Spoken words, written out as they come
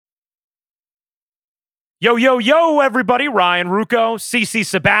Yo, yo, yo, everybody. Ryan Rucco, CC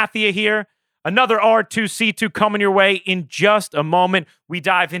Sabathia here. Another R2C2 coming your way in just a moment. We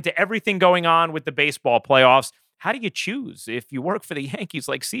dive into everything going on with the baseball playoffs. How do you choose if you work for the Yankees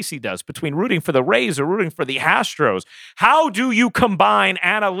like CC does between rooting for the Rays or rooting for the Astros? How do you combine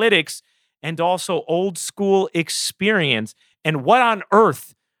analytics and also old school experience? And what on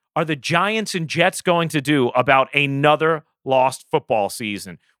earth are the Giants and Jets going to do about another lost football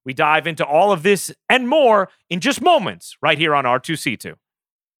season? We dive into all of this and more in just moments right here on R2C2.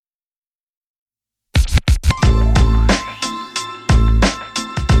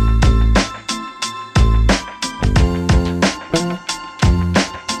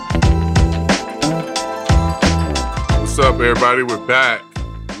 What's up, everybody? We're back.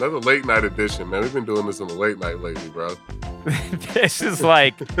 Another late night edition, man. We've been doing this on the late night lately, bro. This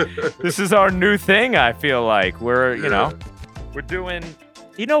is our new thing, I feel like. We're doing...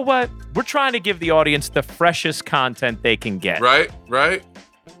 You know what? We're trying to give the audience the freshest content they can get. Right.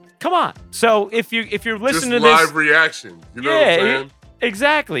 Come on. So if you're listening to this, live reaction. You know what I'm saying?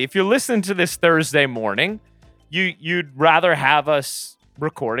 Exactly. If you're listening to this Thursday morning, you'd rather have us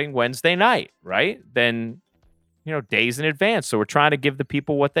recording Wednesday night, right? Than days in advance. So we're trying to give the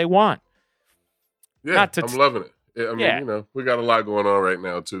people what they want. Yeah, I'm loving it. I mean, we got a lot going on right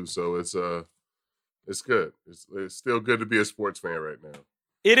now too, so it's good. It's still good to be a sports fan right now.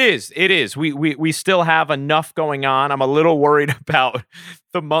 It is. We still have enough going on. I'm a little worried about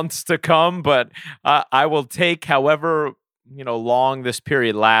the months to come, but I will take however long this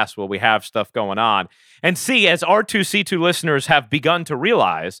period lasts while we have stuff going on. And see, as R2C2 listeners have begun to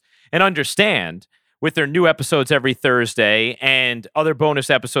realize and understand with their new episodes every Thursday and other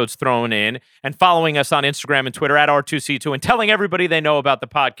bonus episodes thrown in, and following us on Instagram and Twitter at R2C2 and telling everybody they know about the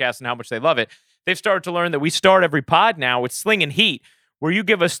podcast and how much they love it, they've started to learn that we start every pod now with Sling and Heat, where you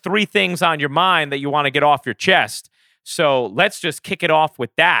give us 3 things on your mind that you want to get off your chest. So let's just kick it off with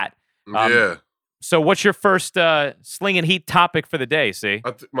that. So what's your first Sling and Heat topic for the day, see?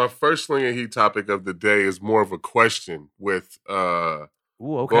 My first Sling and Heat topic of the day is more of a question with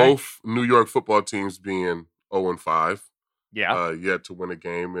both New York football teams being 0-5. Yeah. Yet to win a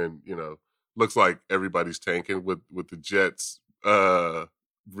game. And, looks like everybody's tanking with the Jets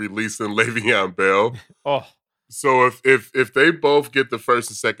releasing Le'Veon Bell. Oh. So if they both get the first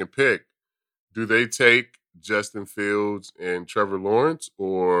and second pick, do they take Justin Fields and Trevor Lawrence,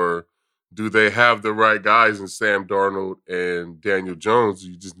 or do they have the right guys in Sam Darnold and Daniel Jones?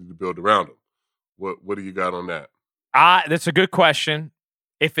 You just need to build around them. What do you got on that? That's a good question.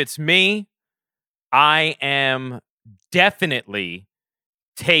 If it's me, I am definitely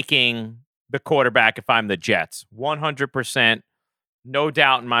taking the quarterback if I'm the Jets. 100%, no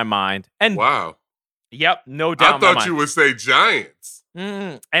doubt in my mind. And wow. Yep, no doubt. I thought you would say Giants.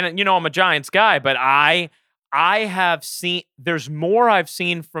 And I'm a Giants guy, but I have seen, there's more I've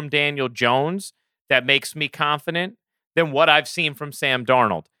seen from Daniel Jones that makes me confident than what I've seen from Sam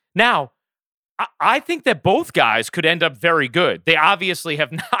Darnold. Now, I think that both guys could end up very good. They obviously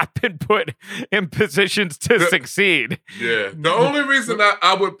have not been put in positions to succeed. Yeah. The only reason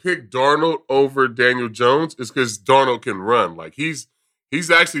I would pick Darnold over Daniel Jones is because Darnold can run. Like, he's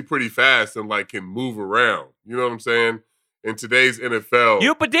actually pretty fast and can move around. You know what I'm saying? In today's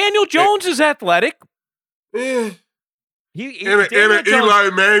NFL. But Daniel Jones is athletic. Yeah. In an Eli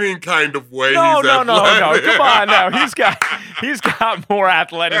Manning kind of way. No. Come on now. He's got more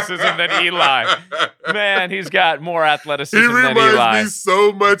athleticism than Eli. Man, he's got more athleticism than Eli. He reminds me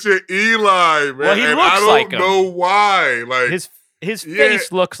so much of Eli, man. Well, he looks like him. I don't know why. Like his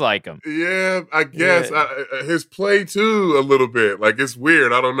face looks like him. Yeah, I guess. Yeah. His play, too, a little bit. Like, it's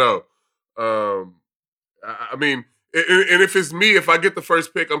weird. I don't know. I mean, and if it's me, if I get the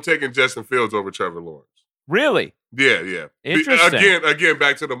first pick, I'm taking Justin Fields over Trevor Lawrence. Really? Yeah. Interesting. Again,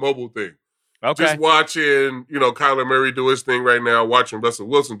 back to the mobile thing. Okay. Just watching, Kyler Murray do his thing right now, watching Russell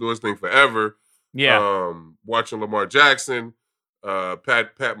Wilson do his thing forever. Yeah. Watching Lamar Jackson,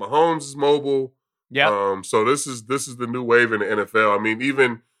 Pat Mahomes is mobile. Yeah. So this is the new wave in the NFL. I mean,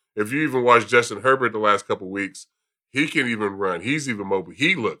 even if you even watch Justin Herbert the last couple of weeks, he can even run. He's even mobile.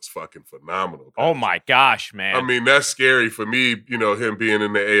 He looks fucking phenomenal, guys. Oh my gosh, man. I mean, that's scary for me, him being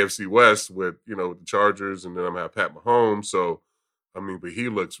in the AFC West with the Chargers, and then I'm gonna have Pat Mahomes. So, I mean, but he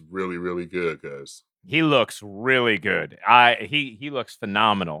looks really, really good, guys. He looks really good. He looks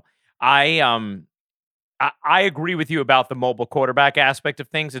phenomenal. I agree with you about the mobile quarterback aspect of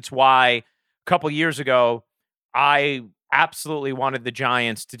things. It's why a couple years ago, I absolutely wanted the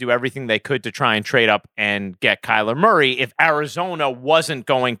Giants to do everything they could to try and trade up and get Kyler Murray if Arizona wasn't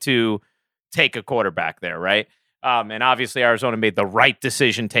going to take a quarterback there, right? And obviously, Arizona made the right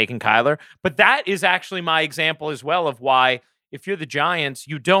decision taking Kyler. But that is actually my example as well of why, if you're the Giants,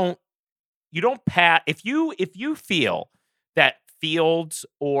 you don't pat. If you feel that Fields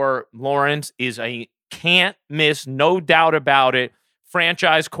or Lawrence is a can't miss, no doubt about it,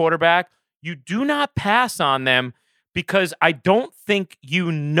 franchise quarterback, you do not pass on them, because I don't think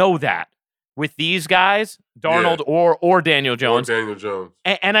you know that with these guys, Darnold or Daniel Jones. Or Daniel Jones.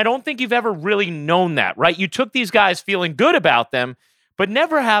 And I don't think you've ever really known that, right? You took these guys feeling good about them, but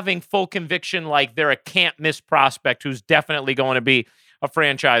never having full conviction like they're a can't miss prospect who's definitely going to be a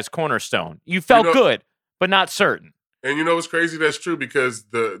franchise cornerstone. You felt good, but not certain. And you know what's crazy? That's true, because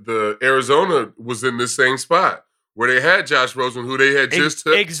the Arizona was in this same spot where they had Josh Rosen, who they had just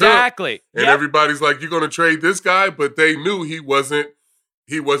took. Exactly. And everybody's like, you're going to trade this guy, but they knew he wasn't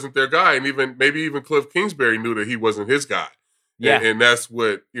their guy. And maybe even Cliff Kingsbury knew that he wasn't his guy. Yeah. And that's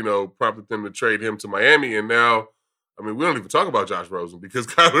what, prompted them to trade him to Miami. And now, I mean, we don't even talk about Josh Rosen because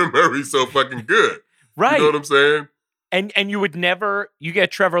Kyler Murray's so fucking good. Right. You know what I'm saying? And you would never, you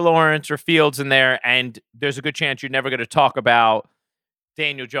get Trevor Lawrence or Fields in there, and there's a good chance you're never going to talk about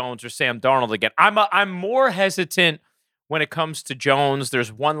Daniel Jones or Sam Darnold again. I'm more hesitant when it comes to Jones.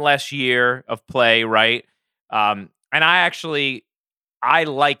 There's one less year of play, right? And I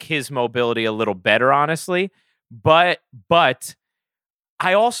like his mobility a little better, honestly. But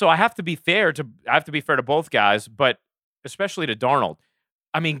I have to be fair to both guys, but especially to Darnold.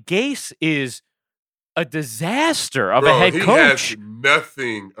 I mean, Gase is a disaster of a head coach. He has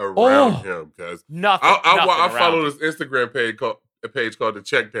nothing around him, because nothing. I follow this Instagram page called The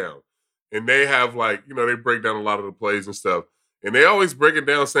Checkdown, and they have they break down a lot of the plays and stuff, and they always breaking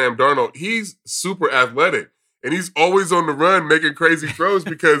down Sam Darnold. He's super athletic, and he's always on the run making crazy throws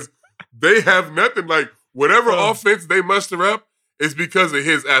because they have nothing. Like, whatever offense they muster up is because of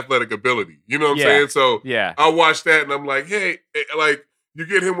his athletic ability. You know what I'm saying? So I watch that and I'm like, hey, you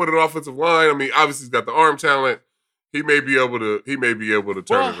get him with an offensive line. I mean, obviously he's got the arm talent. He may be able to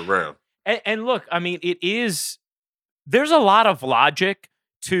turn it around. And look, I mean, there's a lot of logic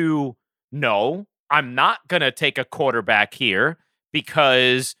to, no, I'm not going to take a quarterback here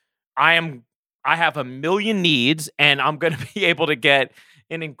because I have a million needs and I'm going to be able to get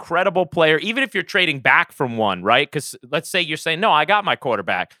an incredible player, even if you're trading back from one, right? Because let's say you're saying, no, I got my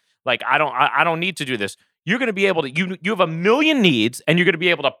quarterback. Like, I don't need to do this. You're going to be able to, you have a million needs and you're going to be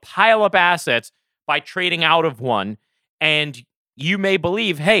able to pile up assets by trading out of one. And you may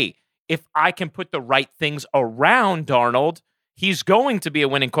believe, hey, if I can put the right things around Darnold, he's going to be a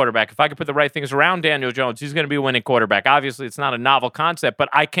winning quarterback. If I can put the right things around Daniel Jones, he's going to be a winning quarterback. Obviously, it's not a novel concept, but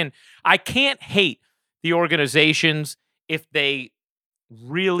I can't hate the organizations if they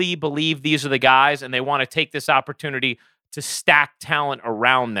really believe these are the guys and they want to take this opportunity to stack talent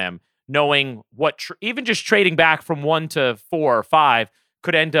around them, knowing what even just trading back from 1 to 4 or 5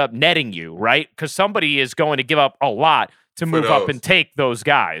 could end up netting you, right? Because somebody is going to give up a lot to move up and take those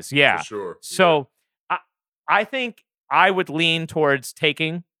guys. Yeah. For sure. So I think I would lean towards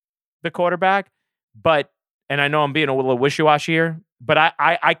taking the quarterback, and I know I'm being a little wishy-washy here, but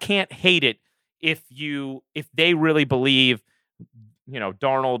I can't hate it if they really believe,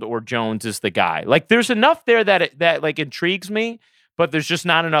 Darnold or Jones is the guy. Like, there's enough there that like intrigues me, but there's just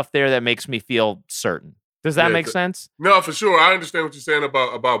not enough there that makes me feel certain. Does that make sense? No, for sure. I understand what you're saying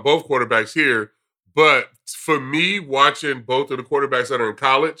about both quarterbacks here, but for me, watching both of the quarterbacks that are in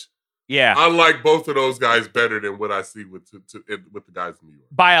college, I like both of those guys better than what I see with the guys in New York.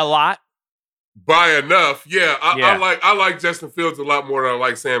 By a lot? By enough, yeah. I like Justin Fields a lot more than I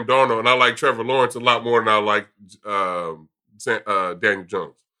like Sam Darnold, and I like Trevor Lawrence a lot more than I like Daniel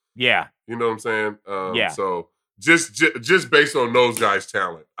Jones. Yeah. You know what I'm saying? So just based on those guys'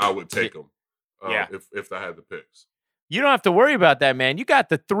 talent, I would take them. If I had the picks. You don't have to worry about that, man. You got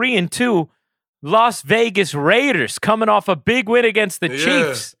the 3-2 Las Vegas Raiders coming off a big win against the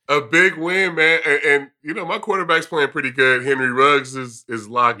Chiefs. A big win, man. And my quarterback's playing pretty good. Henry Ruggs is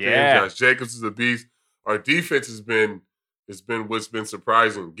locked in. Josh Jacobs is a beast. Our defense has been what's been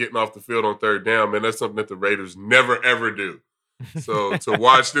surprising. Getting off the field on third down, man, that's something that the Raiders never, ever do. So to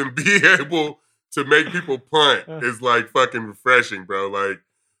watch them be able to make people punt is like fucking refreshing, bro. Like,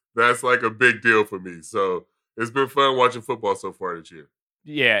 that's like a big deal for me. So it's been fun watching football so far this year.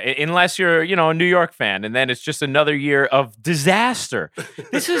 Yeah, unless you're, a New York fan, and then it's just another year of disaster.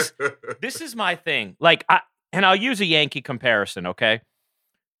 This is my thing. Like, I'll use a Yankee comparison, okay?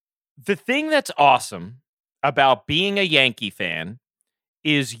 The thing that's awesome about being a Yankee fan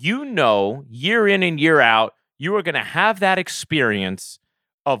is, year in and year out, you are going to have that experience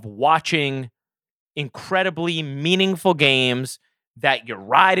of watching incredibly meaningful games that you're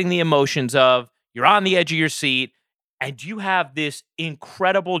riding the emotions of. You're on the edge of your seat, and you have this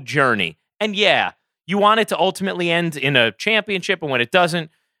incredible journey. And yeah, you want it to ultimately end in a championship, and when it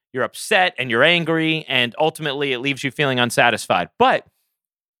doesn't, you're upset and you're angry, and ultimately it leaves you feeling unsatisfied. But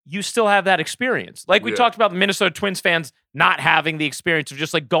you still have that experience. Like we talked about the Minnesota Twins fans not having the experience of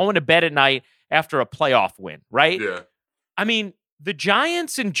just like going to bed at night after a playoff win, right? Yeah. I mean, the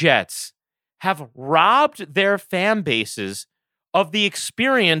Giants and Jets have robbed their fan bases of the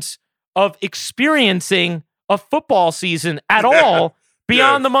experience of experiencing a football season at all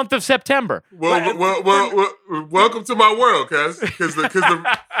beyond the month of September. Well, welcome to my world, cuz. Because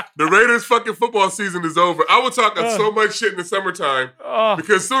the Raiders' fucking football season is over. I will talk so much shit in the summertime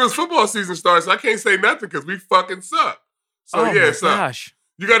because as soon as football season starts, I can't say nothing because we fucking suck. So gosh.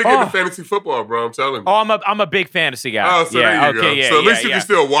 You got to get into fantasy football, bro. I'm telling you. Oh, I'm a big fantasy guy. Oh, so there you go. Yeah, so at least you can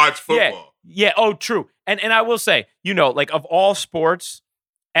still watch football. Yeah. Oh, true. And I will say, like of all sports,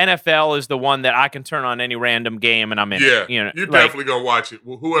 NFL is the one that I can turn on any random game and I'm in it. You're definitely going to watch it,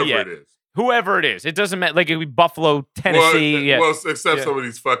 whoever it is. Whoever it is. It doesn't matter. Like it could be Buffalo, Tennessee. Well, except some of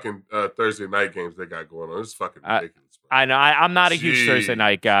these fucking Thursday night games they got going on. It's fucking ridiculous, bro. I know. I'm not a huge Thursday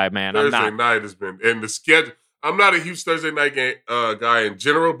night guy, man. Thursday night has been, and the schedule, I'm not a huge Thursday night game guy in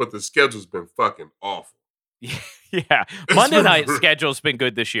general, but the schedule's been fucking awful. Yeah. Monday night schedule's been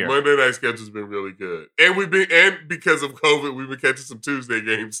good this year. Monday night schedule's been really good. And because of COVID, we've been catching some Tuesday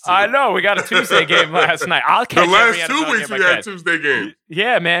games too. I know. We got a Tuesday game last night. I'll catch the last 2 weeks we had Tuesday games.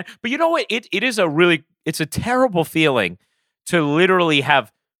 Yeah, man. But you know what? It's a terrible feeling to literally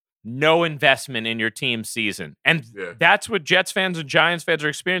have no investment in your team's season. And that's what Jets fans and Giants fans are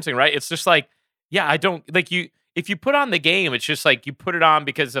experiencing, right? It's just like, I don't like you. If you put on the game, it's just like you put it on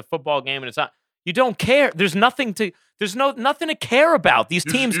because it's a football game and it's not. You don't care. There's nothing to care about. These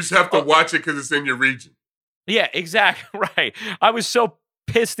teams. You just have to watch it because it's in your region. Yeah, exactly. Right. I was so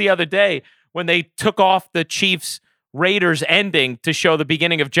pissed the other day when they took off the Chiefs Raiders ending to show the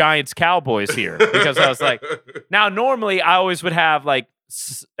beginning of Giants Cowboys here because I was like, now normally I would always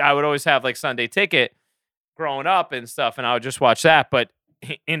have like Sunday Ticket growing up and stuff, and I would just watch that. But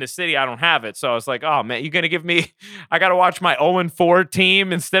in the city, I don't have it. So I was like, oh, man, you're going to give me – I got to watch my 0-4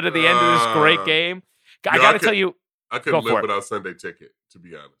 team instead of the end of this great game. I got to tell you – I couldn't live without Sunday Ticket, to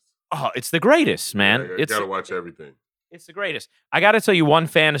be honest. Oh, it's the greatest, man. I got to watch everything. It's the greatest. I got to tell you one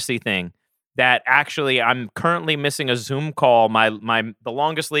fantasy thing that actually I'm currently missing a Zoom call. The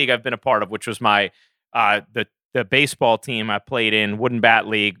longest league I've been a part of, which was my the baseball team I played in, Wooden Bat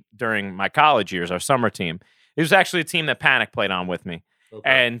League, during my college years, our summer team. It was actually a team that Panic played on with me. Okay.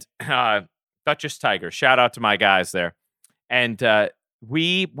 And Duchess Tigers, shout out to my guys there. And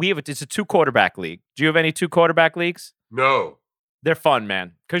we have it's a 2-quarterback league. Do you have any 2-quarterback leagues? No. They're fun,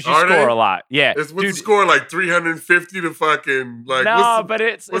 man, because you score a lot. Yeah. What's the score, like 350 to fucking like? No, but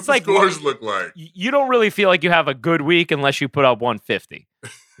it's like scores look like. You don't really feel like you have a good week unless you put up 150.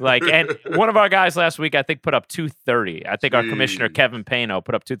 Like, and one of our guys last week, I think, put up 230. I think our commissioner Kevin Payno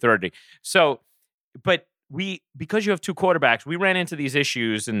put up 230. So, but because you have 2 quarterbacks, we ran into these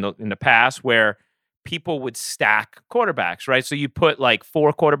issues in the past where people would stack quarterbacks, right? So you put like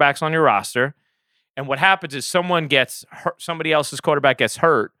 4 quarterbacks on your roster, and what happens is someone gets hurt, somebody else's quarterback gets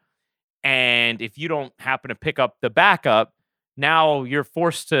hurt, and if you don't happen to pick up the backup, now you're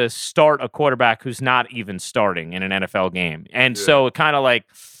forced to start a quarterback who's not even starting in an NFL game. And so it kind of like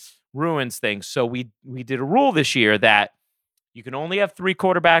ruins things. So we did a rule this year that you can only have 3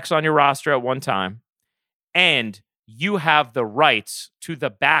 quarterbacks on your roster at one time. And you have the rights to the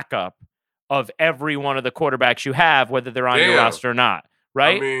backup of every one of the quarterbacks you have, whether they're on your roster or not,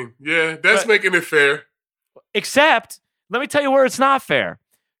 right? I mean, that's making it fair. Except, let me tell you where it's not fair.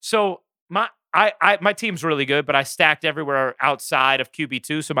 So my team's really good, but I stacked everywhere outside of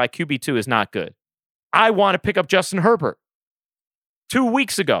QB2, so my QB2 is not good. I want to pick up Justin Herbert 2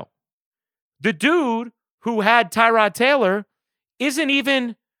 weeks ago. The dude who had Tyrod Taylor he's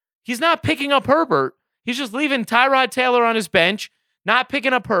not picking up Herbert. He's just leaving Tyrod Taylor on his bench, not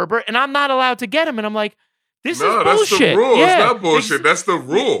picking up Herbert, and I'm not allowed to get him. And I'm like, this is bullshit. No, that's the rule. Yeah, it's not bullshit. That's the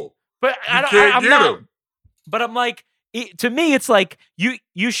rule. But you can't get him. But I'm like, to me, it's like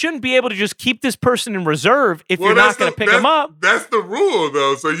you shouldn't be able to just keep this person in reserve if you're not going to pick him up. That's the rule,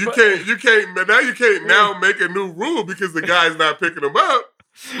 though. So you can't now make a new rule because the guy's not picking him up.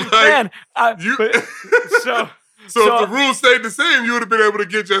 Like, so if the rules stayed the same, you would have been able to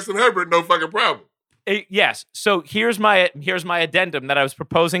get Justin Herbert, no fucking problem. Yes. So here's my addendum that I was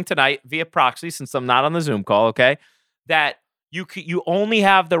proposing tonight via proxy, since I'm not on the Zoom call. Okay, that you only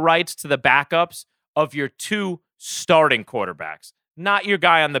have the rights to the backups of your 2 starting quarterbacks, not your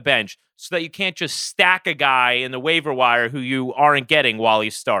guy on the bench, so that you can't just stack a guy in the waiver wire who you aren't getting while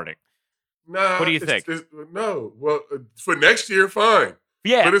he's starting. Nah, What do you think? No. Well, for next year, fine.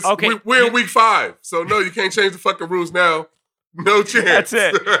 Yeah, but okay. We're in week 5, so no, you can't change the fucking rules now. No chance. That's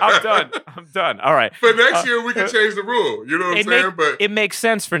it. I'm done. All right. For next year, we can change the rule. You know what I'm saying? But it makes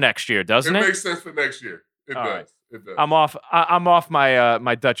sense for next year, doesn't it? It makes sense for next year. It does. Right. It does. I'm off my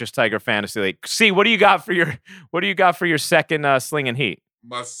my Duchess Tiger fantasy league. See, what do you got for your second slinging heat?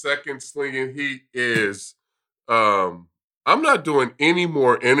 My second slinging heat is I'm not doing any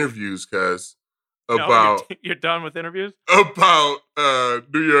more interviews, cuz about you're done with interviews? About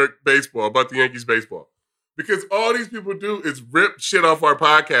New York baseball, about the Yankees baseball. Because all these people do is rip shit off our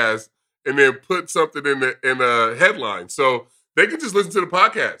podcast and then put something in a headline. So they can just listen to the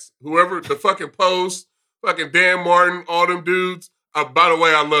podcast. Whoever, the fucking Post, fucking Dan Martin, all them dudes. By the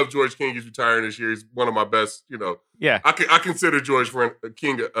way, I love George King. He's retiring this year. He's one of my best, Yeah. I consider George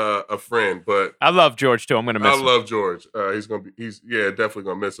King a friend, but I love George too. I'm going to miss him. I love George. He's definitely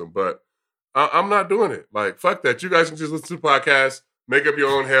going to miss him, but I'm not doing it. Like, fuck that. You guys can just listen to the podcast, make up your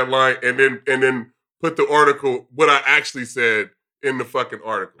own headline, and then put the article, what I actually said, in the fucking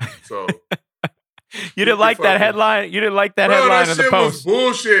article. So you didn't like that headline? You didn't like that headline in the Post? That shit was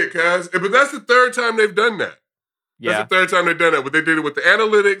bullshit, cuz. But that's the third time they've done that. Yeah. That's the third time they've done that. But they did it with the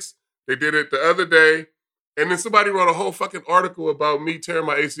analytics. They did it the other day. And then somebody wrote a whole fucking article about me tearing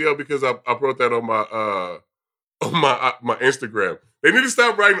my ACL because I wrote that on my Instagram. They need to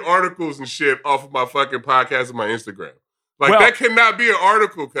stop writing articles and shit off of my fucking podcast and my Instagram. Like, that cannot be an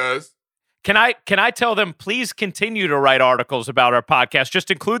article, cuz. Can I tell them, please continue to write articles about our podcast?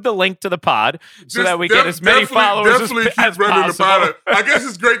 Just include the link to the pod so that we get as many followers as possible. The pod. I guess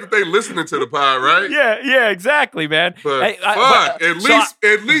it's great that they listening to the pod, right? Yeah, exactly, man. But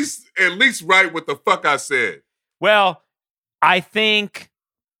at least write what the fuck I said. Well, I think,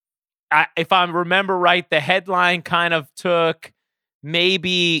 if I remember right, the headline kind of took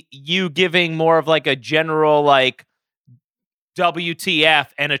maybe you giving more of like a general like WTF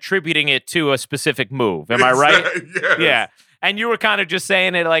and attributing it to a specific move. Am I right? Yes. Yeah. And you were kind of just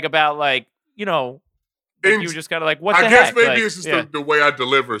saying it like about like, you were just kind of like, what the heck? I guess maybe it's just the way I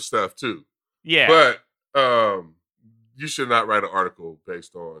deliver stuff too. Yeah. But you should not write an article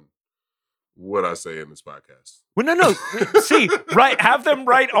based on what I say in this podcast. Well, no. See, right. Have them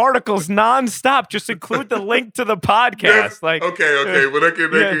write articles nonstop. Just include the link to the podcast. Yes. Like, okay. Well, they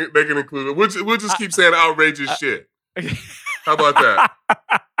can include it. We'll just keep saying outrageous shit. How about that?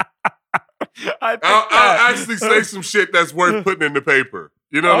 I'll actually say some shit that's worth putting in the paper.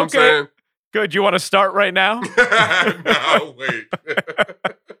 You know what I'm saying? Good. You want to start right now? No, wait.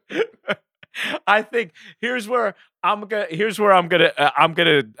 I think here's where I'm gonna.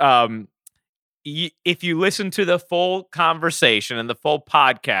 If you listen to the full conversation and the full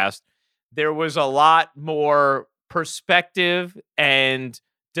podcast, there was a lot more perspective and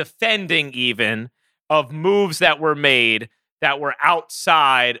defending even of moves that were made that were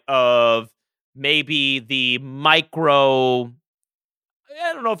outside of maybe the micro,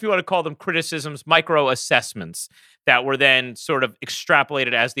 I don't know if you want to call them criticisms, micro assessments that were then sort of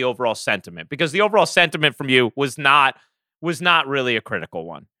extrapolated as the overall sentiment. Because the overall sentiment from you was not really a critical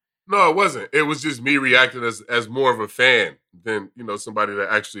one. No, it wasn't. It was just me reacting as more of a fan than, somebody that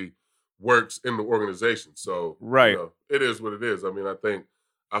actually works in the organization. So, right. It is what it is. I mean, I think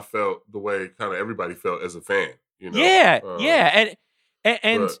I felt the way kind of everybody felt as a fan. Yeah.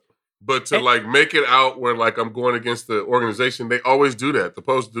 But to like make it out where like I'm going against the organization, they always do that. The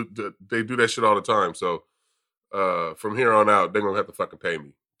Post they do that shit all the time. So from here on out, they're gonna have to fucking pay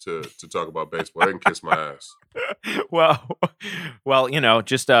me to talk about baseball. They can kiss my ass. Well,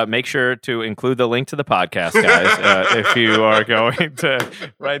 just make sure to include the link to the podcast, guys, if you are going to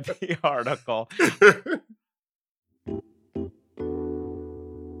write the article.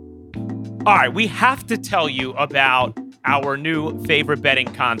 All right, we have to tell you about our new favorite betting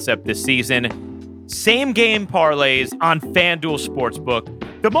concept this season. Same game parlays on FanDuel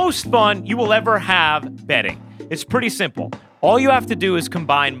Sportsbook. The most fun you will ever have betting. It's pretty simple. All you have to do is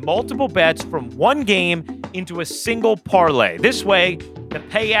combine multiple bets from one game into a single parlay. This way, the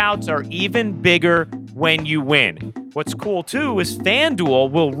payouts are even bigger when you win. What's cool, too, is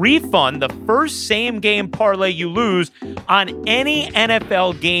FanDuel will refund the first same-game parlay you lose on any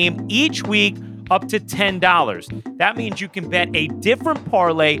NFL game each week up to $10. That means you can bet a different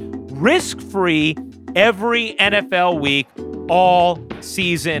parlay risk-free every NFL week all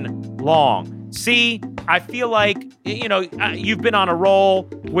season long. See, I feel like, you've been on a roll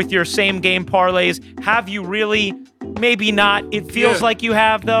with your same-game parlays. Have you really? Maybe not. It feels like you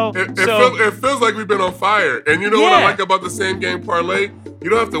have, though. It feels like we've been on fire. And what I like about the same game parlay? You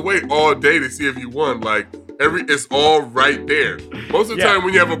don't have to wait all day to see if you won. Like, It's all right there. Most of the time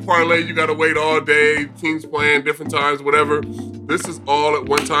when you have a parlay, you got to wait all day. Teams playing different times, whatever. This is all at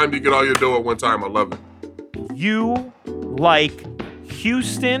one time. You get all your dough at one time. I love it. You like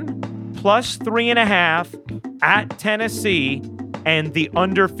Houston plus 3.5 at Tennessee and the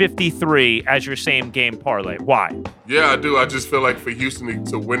under 53 as your same game parlay. Why? Yeah, I do. I just feel like for Houston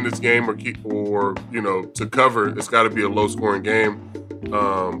to win this game or to cover, it's got to be a low scoring game.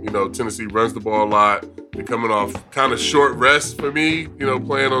 Tennessee runs the ball a lot. They're coming off kind of short rest for me,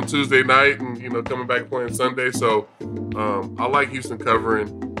 playing on Tuesday night and, coming back playing Sunday. So I like Houston covering,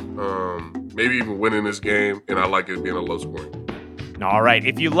 maybe even winning this game, and I like it being a low scoring. All right.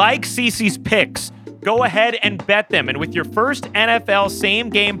 If you like Cece's picks, go ahead and bet them. And with your first NFL same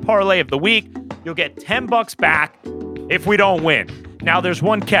game parlay of the week, you'll get $10 back if we don't win. Now, there's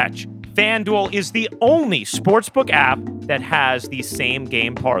one catch. FanDuel is the only sportsbook app that has these same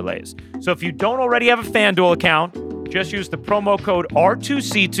game parlays. So if you don't already have a FanDuel account, just use the promo code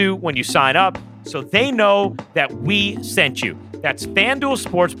R2C2 when you sign up so they know that we sent you. That's FanDuel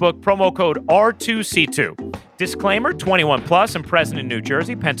Sportsbook, promo code R2C2. Disclaimer, 21 plus and present in New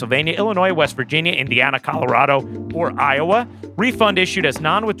Jersey, Pennsylvania, Illinois, West Virginia, Indiana, Colorado, or Iowa. Refund issued as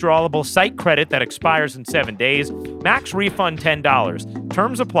non-withdrawable site credit that expires in 7 days. Max refund $10.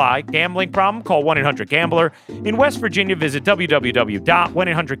 Terms apply. Gambling problem? Call 1-800-GAMBLER. In West Virginia, visit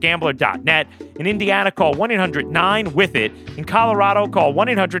www.1800gambler.net. In Indiana, call 1-800-9-WITH-IT. In Colorado, call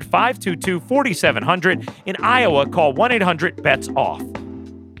 1-800-522-4700. In Iowa, call 1-800-BETS-OFF.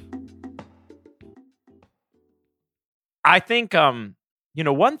 I think,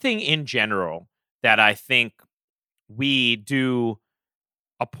 one thing in general that I think we do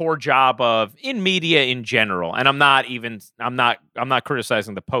a poor job of in media in general, and I'm not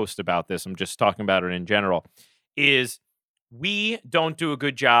criticizing the Post about this. I'm just talking about it in general, is we don't do a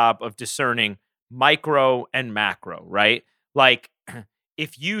good job of discerning micro and macro, right? Like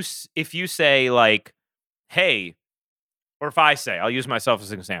if you say like, hey, or if I say, I'll use myself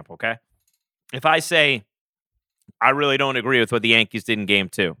as an example, okay? If I say, I really don't agree with what the Yankees did in game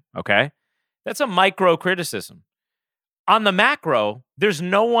 2, okay? That's a micro criticism. On the macro, there's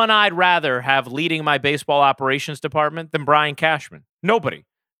no one I'd rather have leading my baseball operations department than Brian Cashman. Nobody.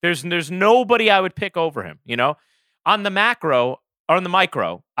 There's nobody I would pick over him, On the macro, or on the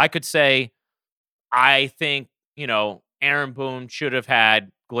micro, I could say, I think, Aaron Boone should have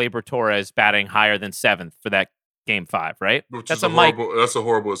had Gleyber Torres batting higher than 7th for that Game 5, right? That's a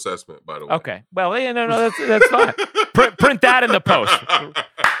horrible assessment, by the way. Okay. Well, no, that's fine. Print that in the Post.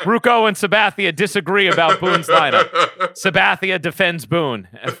 Rucco and Sabathia disagree about Boone's lineup. Sabathia defends Boone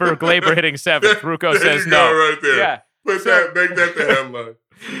for Gleyber hitting 7th. Rucco says no. Right there. Yeah. Make that the headline.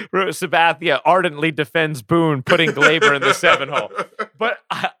 Sabathia ardently defends Boone putting Gleyber in the 7-hole. But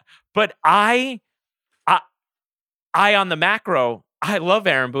I on the macro, I love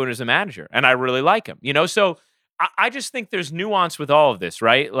Aaron Boone as a manager, and I really like him. So I just think there's nuance with all of this,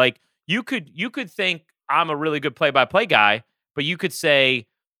 right? Like you could think I'm a really good play-by-play guy, but you could say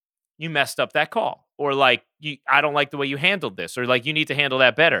you messed up that call, or like I don't like the way you handled this, or like you need to handle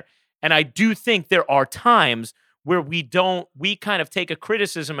that better. And I do think there are times where we kind of take a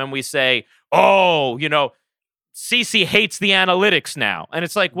criticism and we say, oh, CC hates the analytics now, and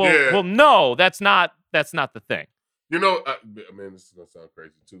it's like, well, no, that's not the thing. I mean, this is gonna sound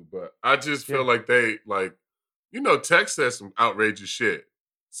crazy too, but I just feel like they Tech says some outrageous shit.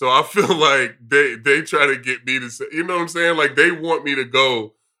 So I feel like they try to get me to say, you know what I'm saying? Like they want me to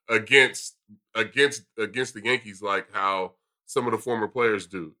go against the Yankees, like how some of the former players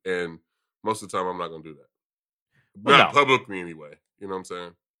do. And most of the time I'm not going to do that. Not publicly anyway. You know what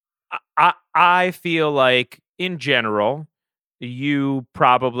I'm saying? I feel like in general, you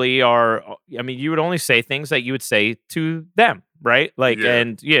probably are, you would only say things that you would say to them, right? Like,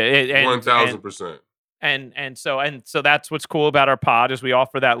 and 1,000%. And so that's what's cool about our pod is we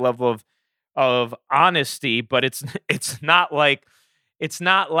offer that level of honesty, but it's not like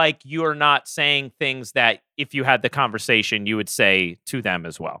you're not saying things that if you had the conversation you would say to them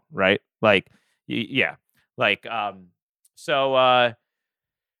as well, right? Like yeah. Like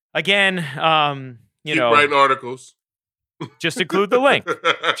again, Keep writing articles. Just include the link.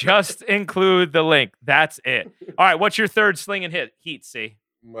 Just include the link. That's it. All right, what's your third sling and heat, see?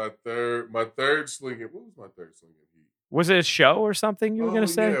 My third slinging. What was my third slinging heat? Was it a show or something you were going to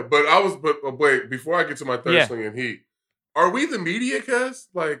say? Yeah, but wait, before I get to my third slinging heat, are we the media cast?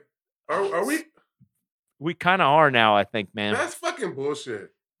 Like, are we? We kind of are now, I think, man. That's fucking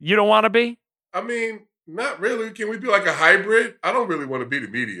bullshit. You don't want to be? I mean, not really. Can we be like a hybrid? I don't really want to be the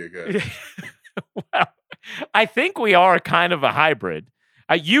media guy. Well, I think we are kind of a hybrid.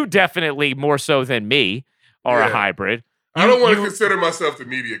 You definitely more so than me. or a hybrid. I don't want to consider myself the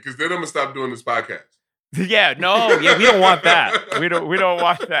media because then I'm gonna stop doing this podcast. Yeah, no, yeah, we don't want that. We don't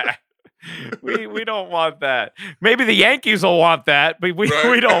want that. We don't want that. Maybe the Yankees will want that, but we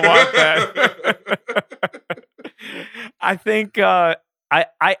don't want that. I think I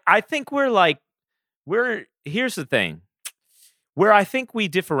think here's the thing. Where I think we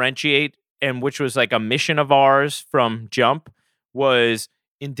differentiate, and which was like a mission of ours from jump, was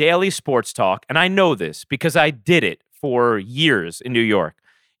in daily sports talk, and I know this because I did it for years in New York.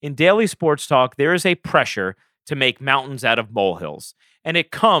 In daily sports talk, there is a pressure to make mountains out of molehills. And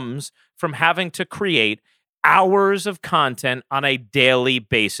it comes from having to create hours of content on a daily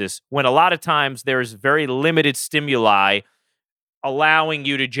basis when a lot of times there's very limited stimuli allowing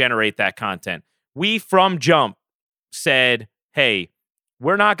you to generate that content. We from jump said, hey,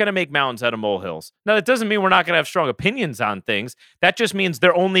 we're not going to make mountains out of molehills. Now, that doesn't mean we're not going to have strong opinions on things. That just means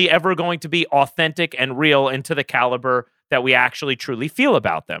they're only ever going to be authentic and real and to the caliber that we actually truly feel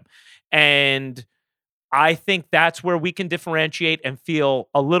about them. And I think that's where we can differentiate and feel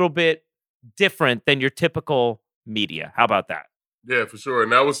a little bit different than your typical media. How about that? Yeah, for sure.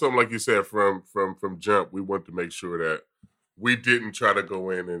 And that was something, like you said, from jump. We wanted to make sure that we didn't try to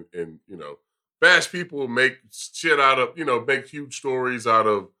go in and bash people, make shit out of, make huge stories out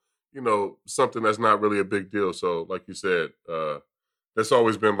of, something that's not really a big deal. So, like you said, that's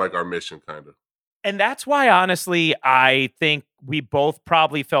always been like our mission, kind of. And that's why, honestly, I think we both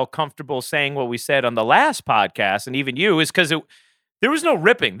probably felt comfortable saying what we said on the last podcast, and even you, is because there was no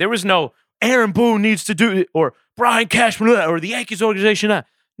ripping. There was no Aaron Boone needs to do it, or Brian Cashman, or the Yankees organization.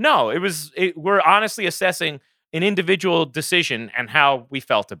 No, we're honestly assessing an individual decision and how we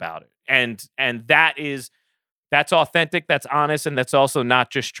felt about it. And that's authentic, that's honest, and that's also not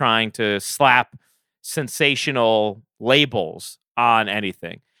just trying to slap sensational labels on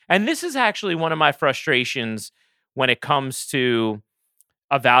anything. And this is actually one of my frustrations when it comes to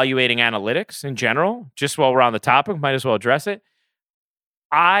evaluating analytics in general. Just while we're on the topic, might as well address it.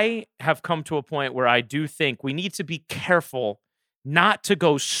 I have come to a point where I do think we need to be careful not to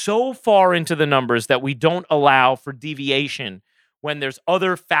go so far into the numbers that we don't allow for deviation when there's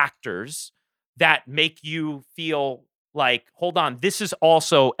other factors that make you feel like, hold on, this is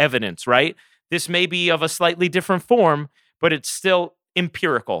also evidence, right? This may be of a slightly different form, but it's still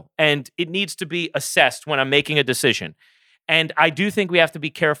empirical, and it needs to be assessed when I'm making a decision. And I do think we have to be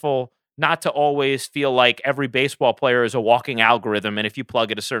careful not to always feel like every baseball player is a walking algorithm, and if you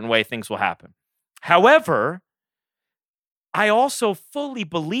plug it a certain way, things will happen. However, I also fully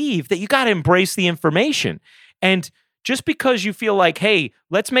believe that you got to embrace the information. And just because you feel like, hey,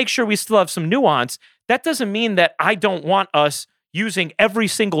 let's make sure we still have some nuance, that doesn't mean that I don't want us using every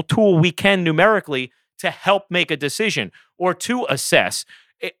single tool we can numerically to help make a decision or to assess.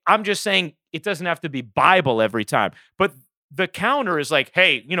 I'm just saying it doesn't have to be Bible every time. But the counter is like,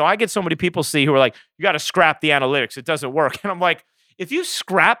 hey, I get so many people who are like, you got to scrap the analytics. It doesn't work. And I'm like, if you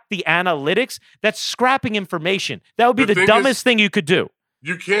scrap the analytics, that's scrapping information. That would be the dumbest thing you could do.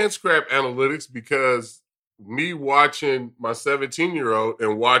 You can't scrap analytics because me watching my 17-year-old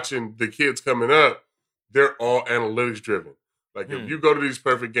and watching the kids coming up, they're all analytics driven. Like if you go to these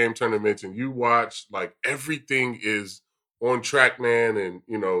perfect game tournaments and you watch, like everything is on track, man, and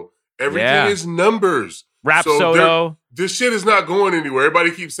everything is numbers. Rapsodo. This shit is not going anywhere.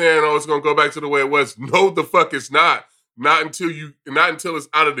 Everybody keeps saying, "Oh, it's gonna go back to the way it was." No, the fuck it's not. Not until it's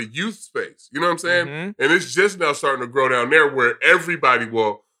out of the youth space. You know what I'm saying? Mm-hmm. And it's just now starting to grow down there where everybody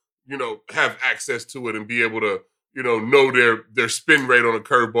will, have access to it and be able to, know their spin rate on a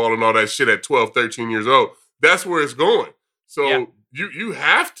curveball and all that shit at 12, 13 years old. That's where it's going. So you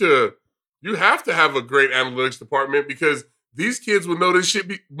have to have a great analytics department because these kids will know this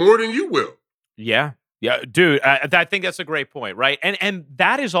shit more than you will. Yeah. Yeah, dude, I think that's a great point, right? And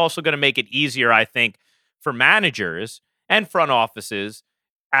that is also going to make it easier, I think, for managers and front offices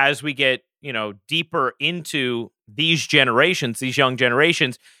as we get, deeper into these generations, these young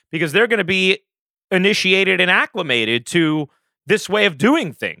generations, because they're going to be initiated and acclimated to this way of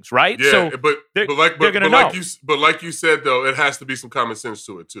doing things, right? Yeah, so they're going to know. Like you said, though, it has to be some common sense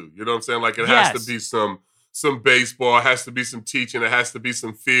to it too. You know what I'm saying? Like it has to be some baseball, it has to be some teaching, it has to be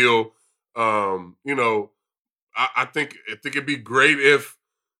some feel. I think it'd be great if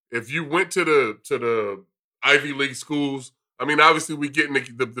you went to the Ivy League schools. I mean, obviously we getting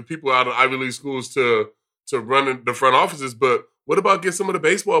the people out of Ivy League schools to run the front offices, but what about get some of the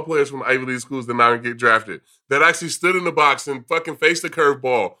baseball players from Ivy League schools that now get drafted that actually stood in the box and fucking faced the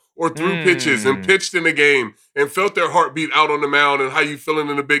curveball or threw pitches and pitched in the game and felt their heartbeat out on the mound and how you feeling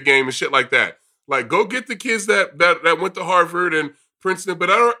in the big game and shit like that. Like, go get the kids that went to Harvard and Princeton, but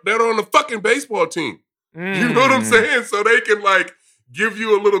they're on the fucking baseball team. You know what I'm Mm. saying? So they can like give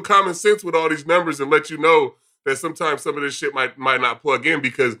you a little common sense with all these numbers and let you know that sometimes some of this shit might not plug in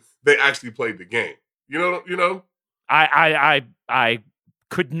because they actually played the game. You know? I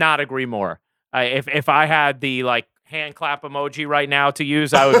could not agree more. If I had the like hand clap emoji right now to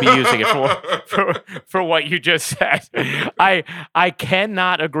use, I would be using it for what you just said. I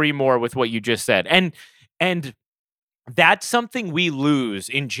cannot agree more with what you just said. And that's something we lose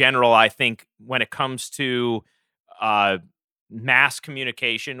in general, I think, when it comes to uh, mass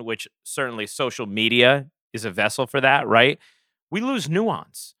communication, which certainly social media is a vessel for that, right? We lose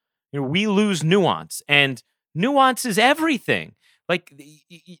nuance. We lose nuance, and nuance is everything. Like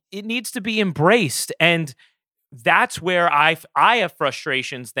it needs to be embraced, and that's where I have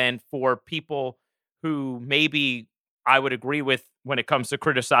frustrations then for people who maybe I would agree with when it comes to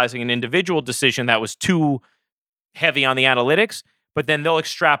criticizing an individual decision that was too heavy on the analytics, but then they'll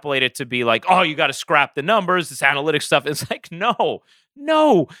extrapolate it to be like, oh, you got to scrap the numbers, this analytics stuff. It's like, no,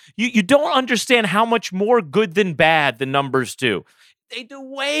 you don't understand how much more good than bad the numbers do. They do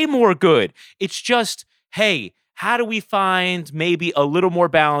way more good. It's just, hey, how do we find maybe a little more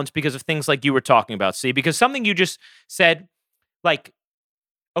balance because of things like you were talking about? See, because something you just said, like,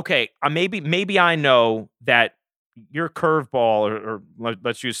 okay, maybe I know that your curveball, or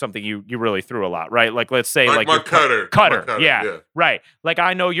let's use something you really threw a lot, right? Like let's say Like like my your cutter. cutter, My cutter, yeah, right. Like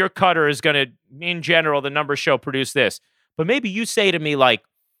I know your cutter is gonna, in general, the numbers show produce this, but maybe you say to me like,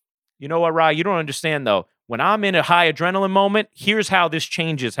 you know what, Rye, you don't understand though. When I'm in a high adrenaline moment, here's how this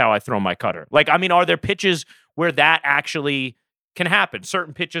changes how I throw my cutter. Like, I mean, are there pitches where that actually can happen?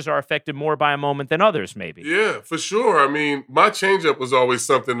 Certain pitches are affected more by a moment than others, maybe. Yeah, for sure. I mean, my changeup was always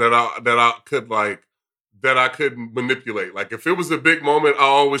something that I could manipulate. Like if it was a big moment, I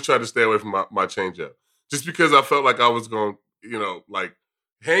always try to stay away from my changeup. Just because I felt like I was going, like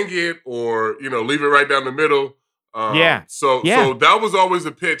hang it or, leave it right down the middle. Yeah, So that was always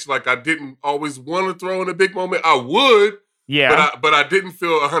a pitch like I didn't always want to throw in a big moment. I would, yeah. but I didn't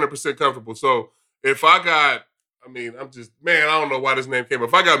feel 100% comfortable. So if I got, I don't know why this name came up.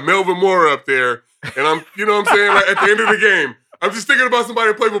 If I got Melvin Moore up there and I'm, you know what I'm saying, like at the end of the game, I'm just thinking about somebody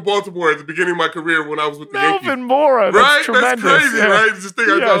who played for Baltimore at the beginning of my career when I was with the Yankees. Melvin Moore, Right? tremendous. That's crazy, yeah. right? Just think,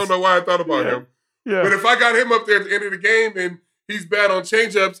 I don't know why I thought about him. Yeah. But if I got him up there at the end of the game and he's bad on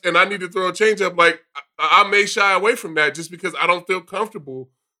changeups and I need to throw a changeup, like I may shy away from that just because I don't feel comfortable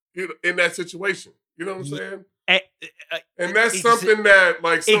in that situation. You know what I'm saying? And that's something that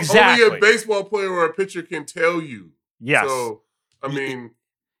like only a baseball player or a pitcher can tell you. Yes. So, I mean,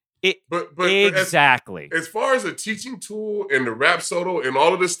 but exactly. As far as a teaching tool and the rap soto and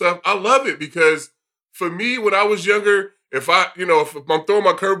all of this stuff, I love it because for me, when I was younger, if I'm throwing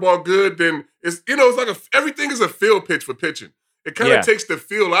my curveball good, then it's like everything is a feel pitch for pitching. It kind of takes the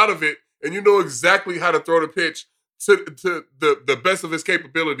feel out of it, and you know exactly how to throw the pitch to the best of his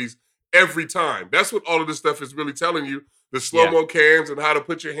capabilities every time. That's what all of this stuff is really telling you. The slow-mo cams and how to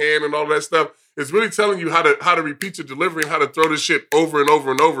put your hand and all that stuff is really telling you how to repeat your delivery and how to throw this shit over and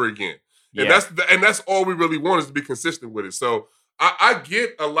over and over again. And that's all we really want is to be consistent with it. So I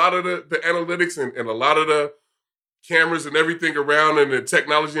get a lot of the analytics and a lot of the cameras and everything around and the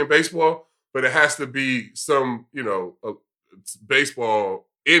technology in baseball, but it has to be some, baseball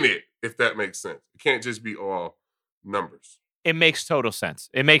in it, if that makes sense. It can't just be all numbers. It makes total sense.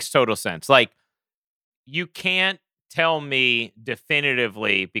 Like, you can't tell me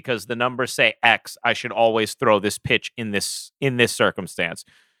definitively because the numbers say X, I should always throw this pitch in this circumstance.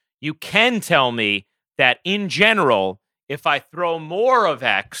 You can tell me that in general, if I throw more of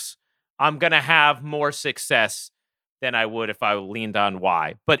X, I'm going to have more success than I would if I leaned on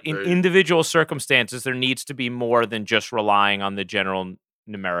Y. But in individual circumstances, there needs to be more than just relying on the general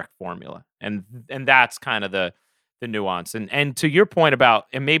numeric formula. And that's kind of the nuance. And to your point about,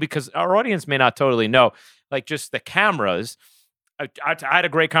 and maybe because our audience may not totally know, like just the cameras, I had a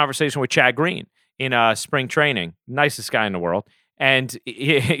great conversation with Chad Green in spring training, nicest guy in the world. And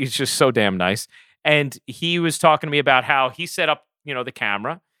he's just so damn nice. And he was talking to me about how he set up, the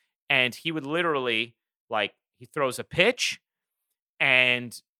camera, and he would literally, like, he throws a pitch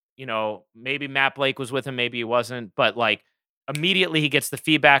and, maybe Matt Blake was with him, maybe he wasn't, but like immediately he gets the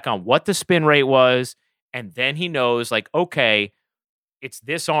feedback on what the spin rate was. And then he knows, like, okay, it's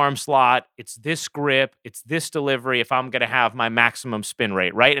this arm slot, it's this grip, it's this delivery if I'm going to have my maximum spin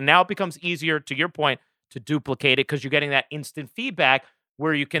rate, right? And now it becomes easier, to your point, to duplicate it because you're getting that instant feedback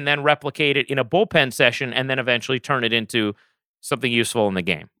where you can then replicate it in a bullpen session and then eventually turn it into something useful in the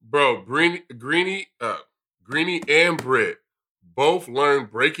game. Bro, Greeny and Britt both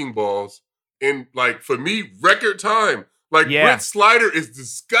learned breaking balls in, like, for me, record time. Like, Britt's slider is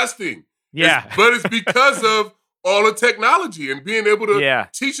disgusting. Yeah. But it's because of all the technology and being able to Yeah.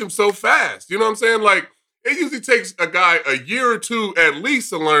 teach them so fast. You know what I'm saying? Like, it usually takes a guy a year or two at least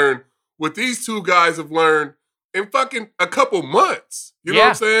to learn what these two guys have learned in fucking a couple months. You know what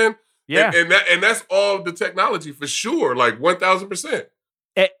I'm saying? Yeah. And that's all the technology for sure, like 1,000%.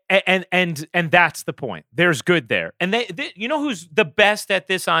 And that's the point. There's good there. And they you know who's the best at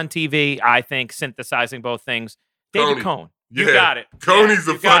this on TV, I think, synthesizing both things? David Cohn. You got it. Coney's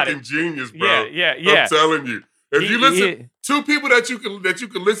a fucking genius, bro. Yeah. I'm telling you. If you listen, two people that you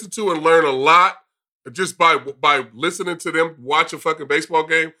can listen to and learn a lot just by listening to them watch a fucking baseball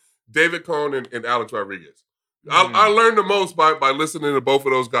game, David Cohn and Alex Rodriguez. I learned the most by listening to both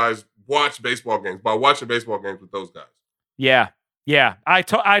of those guys watch baseball games, by watching baseball games with those guys. Yeah. I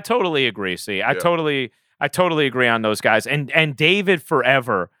totally agree. See, I totally agree on those guys. And David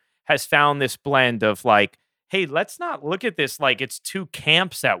forever has found this blend of like, hey, let's not look at this like it's two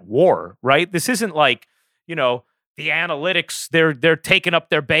camps at war, right? This isn't like, the analytics, they're taking up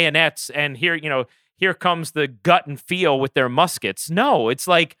their bayonets and here comes the gut and feel with their muskets. No, it's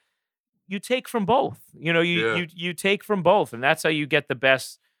like you take from both. You take from both, and that's how you get the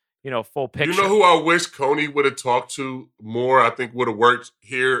best, full picture. You know who I wish Coney would have talked to more? I think would have worked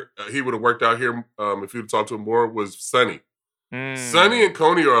here. He would have worked out here if he would have talked to him more. Was Sonny. Sonny and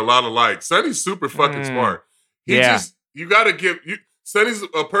Coney are a lot alike. Sonny's super fucking smart. You got to give Sonny's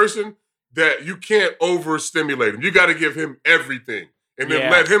a person that you can't overstimulate him. You got to give him everything and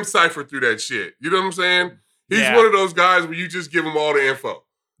then let him cipher through that shit. You know what I'm saying? He's one of those guys where you just give him all the info.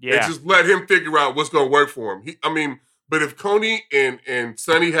 And just let him figure out what's going to work for him. But if Coney and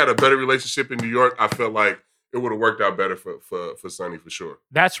Sonny had a better relationship in New York, I felt like it would have worked out better for Sonny for sure.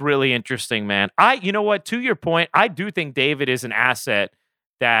 That's really interesting, man. You know what? To your point, I do think David is an asset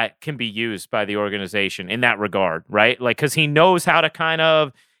that can be used by the organization in that regard, right? Like, because he knows how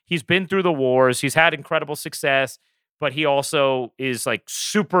to he's been through the wars, he's had incredible success, but he also is like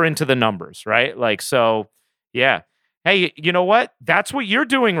super into the numbers, right? Like, so, yeah. Hey, you know what? That's what you're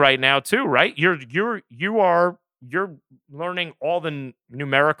doing right now too, right? You're learning all the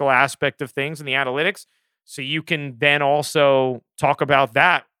numerical aspect of things and the analytics, so you can then also talk about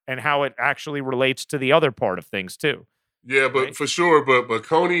that and how it actually relates to the other part of things too. Yeah, but for sure, but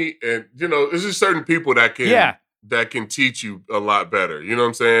Coney and there's just certain people that can teach you a lot better. You know what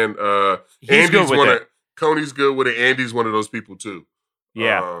I'm saying? He's good with it. Coney's good with it. Andy's one of those people too.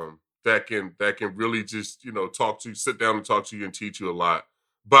 Yeah. That can really just sit down and talk to you and teach you a lot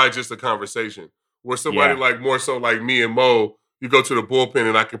by just a conversation. Where somebody like more so like me and Mo, you go to the bullpen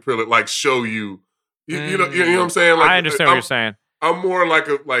and I can really like show you. You know what I'm saying? Like, I understand what you're saying. I'm more like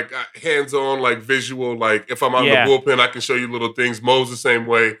a hands-on, like visual. Like if I'm out in the bullpen, I can show you little things. Mo's the same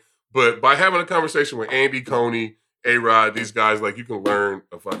way. But by having a conversation with Andy, Coney, A-Rod, these guys, like you can learn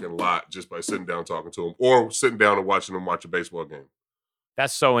a fucking lot just by sitting down and talking to them or sitting down and watching them watch a baseball game.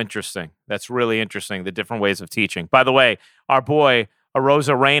 That's so interesting. That's really interesting, the different ways of teaching. By the way, our boy,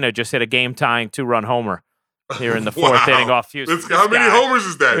 Arosa Reyna, just hit a game-tying 2-run homer here in the fourth inning off Houston. How many homers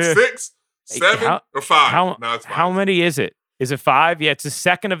is that? 6, 7, or 5? No, it's 5. How many is it? Is it 5? Yeah, it's the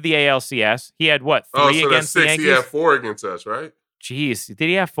second of the ALCS. He had what, 3 against the Yankees? He had 4 against us, right? Jeez, did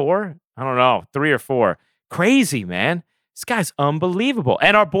he have 4? I don't know, 3 or 4. Crazy, man. This guy's unbelievable.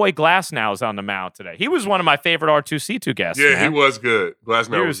 And our boy Glasnow is on the mound today. He was one of my favorite R2C2 guests. Yeah, man. He was good.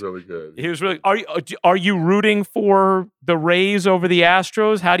 Glasnow was really good. He was really. Are you rooting for the Rays over the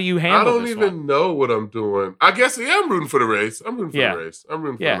Astros? How do you handle this? I don't even know what I'm doing. I guess I'm rooting for the Rays. I'm rooting for the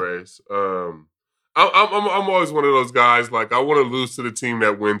Rays. I'm always one of those guys. Like I want to lose to the team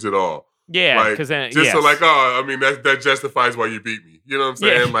that wins it all. Yeah, because then so that justifies why you beat me. You know what I'm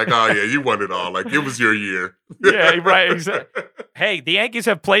saying? Yeah. Like, you won it all. Like it was your year. Yeah, right. Exactly. Hey, the Yankees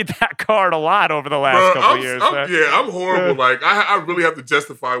have played that card a lot over the last couple of years. I'm horrible. Like I really have to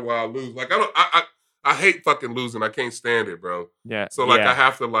justify why I lose. Like I hate fucking losing. I can't stand it, bro. Yeah. So I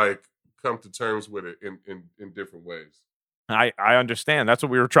have to like come to terms with it in different ways. I understand. That's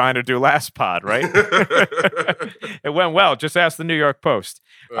what we were trying to do last pod, right? It went well. Just ask the New York Post.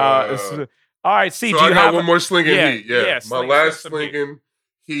 All right, see. So do you I got have one more slinging heat. Yeah. My last slinging slinging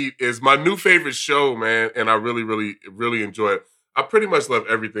heat is my new favorite show, man, and I really, really, really enjoy it. I pretty much love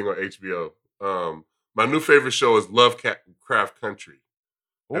everything on HBO. My new favorite show is Lovecraft Country.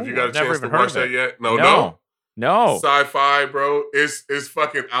 Have you got a chance to watch that yet? No. Sci-fi, bro. It's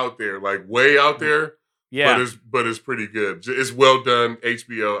fucking out there, like way out there. Yeah, but it's pretty good. It's well done.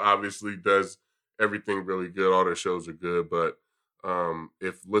 HBO obviously does everything really good. All their shows are good. But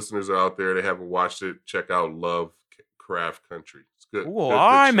if listeners are out there, they haven't watched it, check out Lovecraft Country. It's good. Cool. All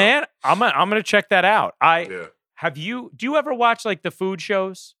right, man. I'm gonna check that out. Do you ever watch like the food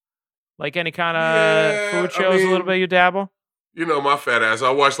shows? Like any kind of Yeah, food shows? A little bit. You dabble. You know, my fat ass. I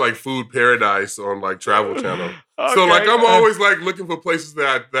watch like Food Paradise on like Travel Channel. Okay. So like I'm always like looking for places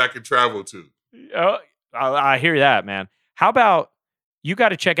that I can travel to. Oh, I hear that, man. How about you got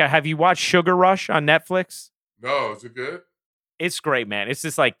to check out, have you watched Sugar Rush on Netflix? No, is it good? It's great, man. It's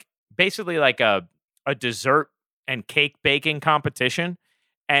just like basically like a dessert and cake baking competition.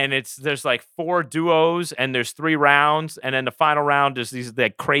 And there's like 4 duos and there's 3 rounds. And then the final round is these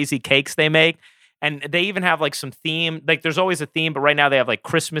like crazy cakes they make. And they even have like some theme, like there's always a theme, but right now they have like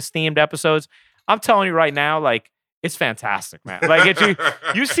Christmas themed episodes. I'm telling you right now, like it's fantastic, man. Like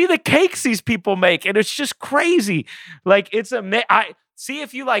you see the cakes these people make, and it's just crazy. Like it's I see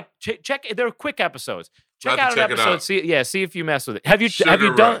if you like check. They're quick episodes. Check out an episode. See if you mess with it. Have you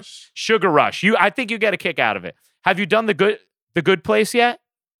done Sugar Rush? I think you get a kick out of it. Have you done the Good Place yet?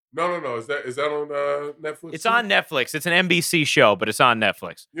 No. Is that on Netflix? It's on Netflix. It's an NBC show, but it's on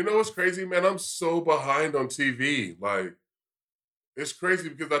Netflix. You know what's crazy, man? I'm so behind on TV. Like, it's crazy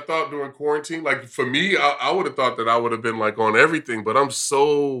because I thought during quarantine, like for me, I would have thought that I would have been like on everything, but I'm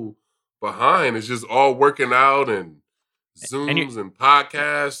so behind. It's just all working out and Zooms and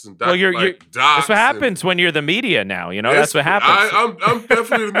podcasts and docs. That's what happens when you're the media now. You know, that's what happens. I'm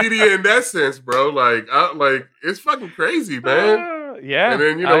definitely the media in that sense, bro. Like it's fucking crazy, man. Yeah. And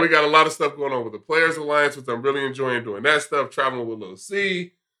then, we got a lot of stuff going on with the Players Alliance, which I'm really enjoying doing that stuff, traveling with Lil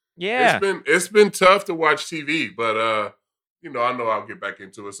C. Yeah. It's been tough to watch TV, but I know I'll get back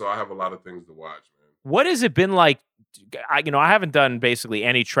into it, so I have a lot of things to watch, man. What has it been like? I haven't done basically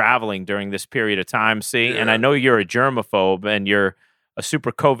any traveling during this period of time, and I know you're a germaphobe and you're a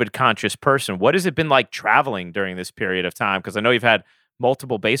super COVID conscious person. What has it been like traveling during this period of time? Because I know you've had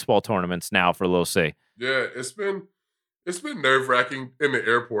multiple baseball tournaments now for Lil C. Yeah, it's been nerve-wracking in the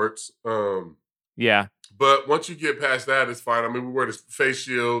airports. Yeah. But once you get past that, it's fine. I mean, we wear the face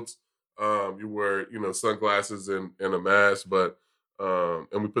shields. You wear, sunglasses and a mask, but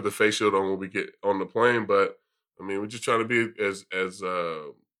and we put the face shield on when we get on the plane. But I mean, we're just trying to be as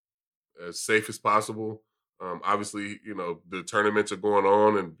safe as possible. Obviously, the tournaments are going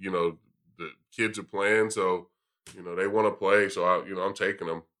on, and the kids are playing, so they want to play. So I'm taking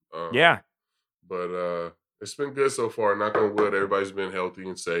them. Yeah. But it's been good so far. Knock on wood, everybody's been healthy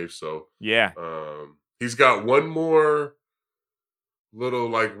and safe. So yeah. He's got one more little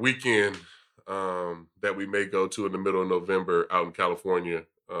like weekend that we may go to in the middle of November out in California.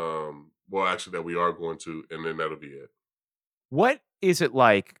 Well, actually, that we are going to, and then that'll be it. What is it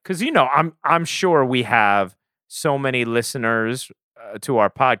like? Because I'm sure we have so many listeners to our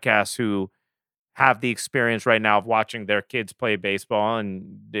podcast who have the experience right now of watching their kids play baseball,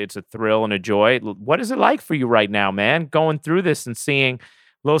 and it's a thrill and a joy. What is it like for you right now, man, going through this and seeing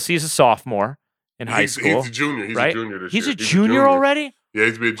Lil C's a sophomore in high school? He's a junior. He's right? a junior this year. He's a junior already? Yeah,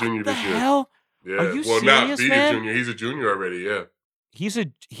 he's been a junior this year. What the hell? Yeah. Are you serious, not be man? a junior. He's a junior already, yeah.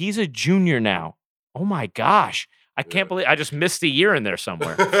 He's a junior now. Oh, my gosh. I can't believe I just missed a year in there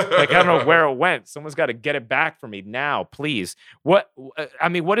somewhere. Like, I don't know where it went. Someone's got to get it back for me now, please. What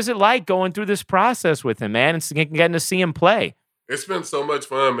is it like going through this process with him, man, and getting to see him play? It's been so much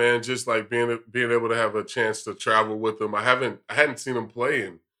fun, man. Just like being able to have a chance to travel with him. I hadn't seen him play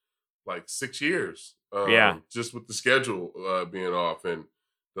in like 6 years. Just with the schedule being off, and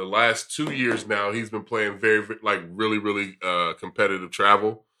the last 2 years now, he's been playing very, like really, really competitive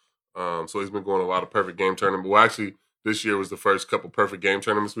travel. So he's been going a lot of perfect game tournaments. Well, actually, this year was the first couple perfect game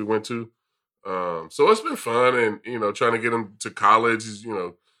tournaments we went to. So it's been fun, and trying to get him to college is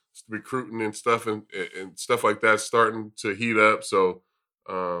recruiting and stuff and stuff like that starting to heat up. So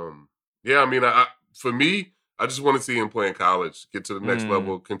I mean, for me, I just want to see him play in college, get to the next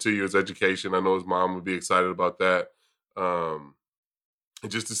level, continue his education. I know his mom would be excited about that,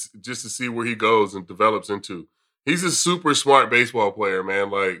 and just to see where he goes and develops into. He's a super smart baseball player,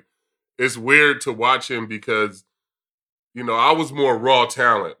 man. Like, it's weird to watch him because, I was more raw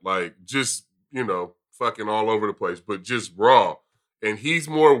talent, like just, fucking all over the place, but just raw. And he's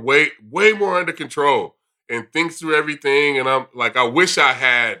way more under control and thinks through everything. And I'm like, I wish I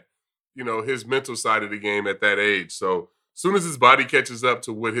had, his mental side of the game at that age. So as soon as his body catches up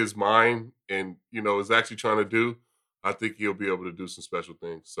to what his mind and, is actually trying to do, I think he'll be able to do some special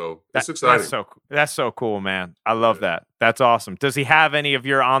things. So it's exciting. That's so cool, man. I love that. That's awesome. Does he have any of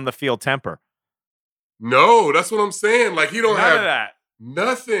your on the field temper? No, that's what I'm saying. Like, he don't None have of that.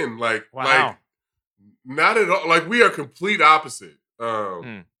 Nothing. Like, wow. Not at all. Like, we are complete opposite.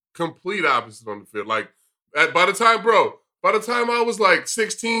 Complete opposite on the field. Like, by the time I was like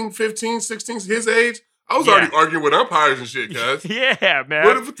 15, 16, his age, I was already arguing with umpires and shit, cuz. Yeah, man.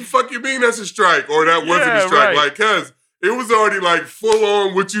 What the fuck you mean that's a strike or that wasn't a strike? Right. Like, cuz it was already like full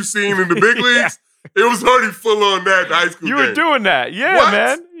on what you seen in the big leagues. It was already full on that in high school. You were doing that, yeah,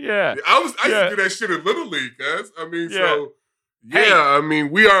 man. Yeah, I used to do that shit in Little League, guys. I mean, so Hey. I mean,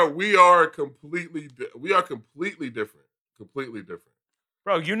 we are completely different. Completely different.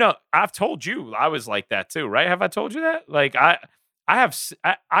 Bro, you know, I've told you I was like that too, right? Have I told you that? Like I have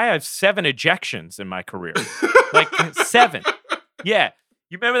 7 ejections in my career. Like 7. Yeah.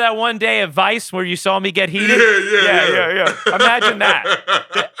 You remember that one day at Vice where you saw me get heated? Yeah. Imagine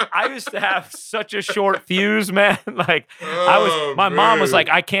that. I used to have such a short fuse, man. Like my mom was like,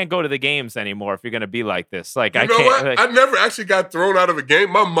 I can't go to the games anymore if you're gonna be like this. Like you I know can't. What? I never actually got thrown out of a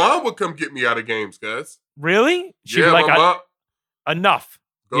game. My mom would come get me out of games, guys. Really? She'd be my like, mom. Enough.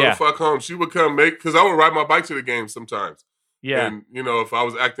 Go the fuck home. She would come because I would ride my bike to the game sometimes. Yeah. And, you know, if I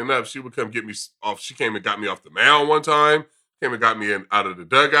was acting up, she would come get me off. She came and got me off the mound one time. Came and got me out of the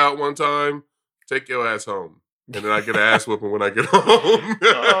dugout one time. Take your ass home. And then I get an ass whooping when I get home.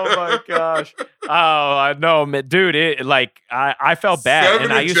 Oh, my gosh. Oh, I know, man. Dude, I felt bad.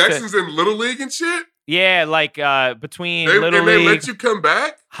 7 ejections in Little League and shit? Yeah, like between Little League. They let you come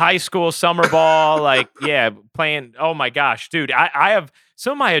back? High school summer ball, like, playing. Oh, my gosh, dude. I have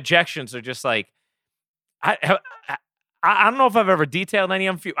some of my ejections are just like, I don't know if I've ever detailed any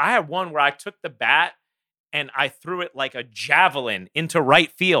of them. I had one where I took the bat and I threw it like a javelin into right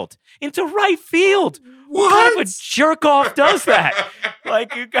field. Into right field. What kind of a jerk off does that?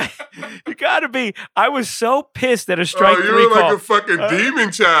 Like you got to be. I was so pissed at a strike 3 call. You were like a fucking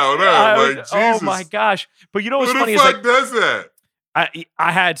demon child, huh? Like, Jesus. Oh my gosh! But you know what's funny? Who the fuck does that?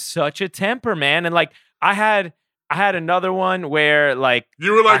 I had such a temper, man, and like I had another one where like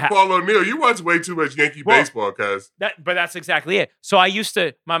you were like Paul O'Neill. You watch way too much Yankee baseball, cuz. But that's exactly it. So I used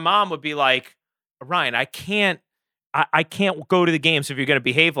to. My mom would be like, Ryan, I can't go to the games if you're going to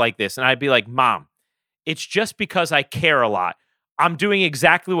behave like this. And I'd be like, Mom, it's just because I care a lot. I'm doing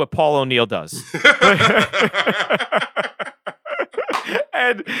exactly what Paul O'Neill does.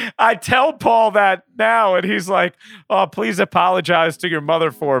 And I tell Paul that now, and he's like, "Oh, please apologize to your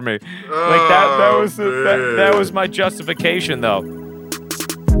mother for me." Like that was my justification, though.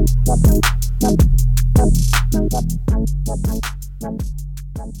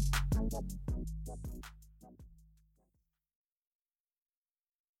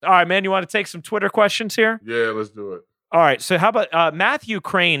 All right, man, you want to take some Twitter questions here? Yeah, let's do it. All right, so how about Matthew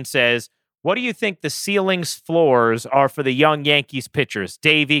Crane says, what do you think the ceilings floors are for the young Yankees pitchers?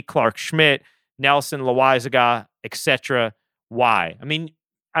 Davey, Clark Schmidt, Nelson, Loaizaga, etc. Why? I mean,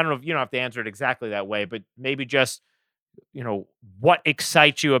 I don't know if you don't have to answer it exactly that way, but maybe just, what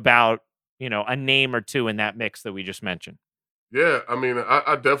excites you about, a name or two in that mix that we just mentioned? Yeah, I mean,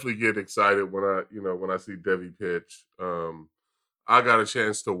 I definitely get excited when I see Devi pitch. I got a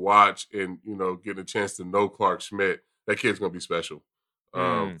chance to watch and, get a chance to know Clark Schmidt. That kid's going to be special.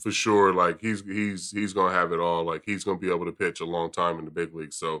 For sure. Like he's going to have it all. Like he's going to be able to pitch a long time in the big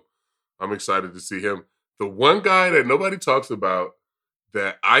leagues. So I'm excited to see him. The one guy that nobody talks about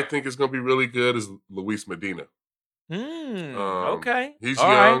that I think is going to be really good is Luis Medina. Okay. He's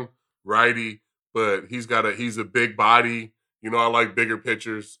young, righty, but he's a big body. I like bigger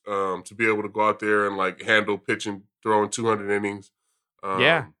pitchers to be able to go out there and like handle pitching, throwing 200 innings.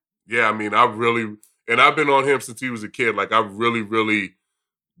 Yeah. I mean, I've been on him since he was a kid. Like I really,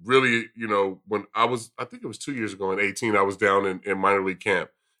 when I think it was 2 years ago in 2018, I was down in minor league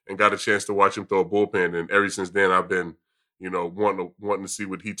camp and got a chance to watch him throw a bullpen. And ever since then, I've been, wanting to see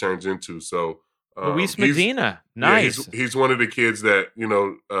what he turns into. So Luis Medina, nice. Yeah, he's one of the kids that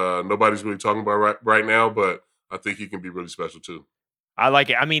nobody's really talking about right now, but I think he can be really special too. I like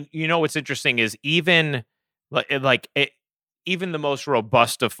it. I mean, what's interesting is even even the most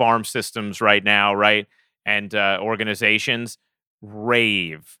robust of farm systems right now, right, and organizations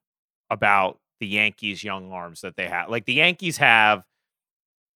rave about the Yankees' young arms that they have. Like the Yankees have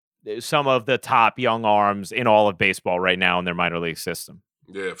some of the top young arms in all of baseball right now in their minor league system.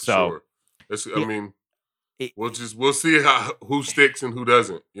 Yeah, for sure. I mean, we'll see who sticks and who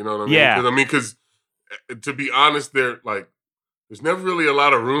doesn't. You know what I mean? Yeah. Because to be honest, there's never really a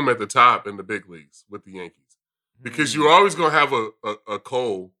lot of room at the top in the big leagues with the Yankees because you're always gonna have a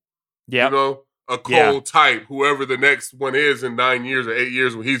Cole. Yeah. A Cole type, whoever the next one is in 9 years or 8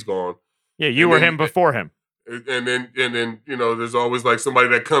 years when he's gone. Yeah, you were him before him. And then there's always like somebody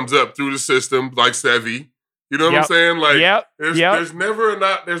that comes up through the system like Sevy. You know what I'm saying? Like there's never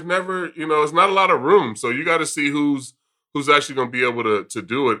it's not a lot of room. So you got to see who's actually going to be able to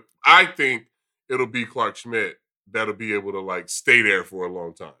do it. I think it'll be Clark Schmidt that'll be able to like stay there for a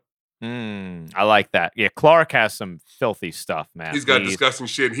long time. I like that. Yeah, Clark has some filthy stuff, man. He's got disgusting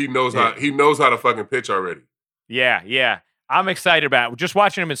shit. He knows how to fucking pitch already. Yeah. I'm excited about it. Just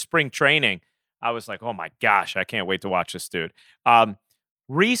watching him in spring training, I was like, oh my gosh, I can't wait to watch this dude.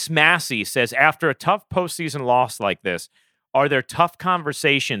 Reese Massey says, after a tough postseason loss like this, are there tough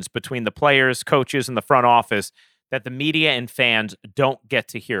conversations between the players, coaches, and the front office that the media and fans don't get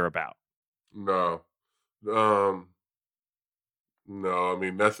to hear about? No. No, I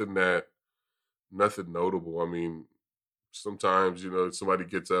mean, nothing notable. I mean, sometimes, somebody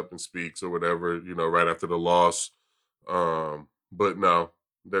gets up and speaks or whatever, right after the loss. But no,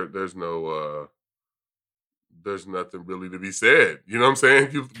 there's nothing really to be said. You know what I'm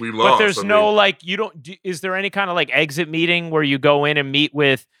saying? We lost. But there's is there any kind of like exit meeting where you go in and meet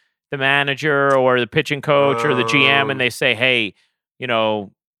with the manager or the pitching coach or the GM and they say, hey,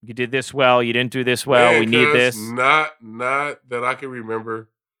 you did this well, you didn't do this well, we need this? Not that I can remember.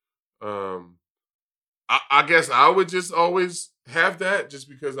 I guess I would just always have that just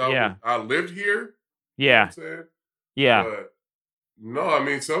because I lived here. Yeah. You know what I'm saying? Yeah. But no, I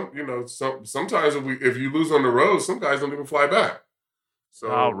mean, sometimes if you lose on the road, some guys don't even fly back.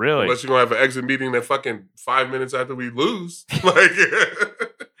 So, really? Unless you're going to have an exit meeting that fucking 5 minutes after we lose. Like,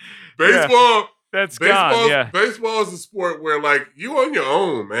 baseball. That's gone, yeah. Baseball is a sport where, like, you on your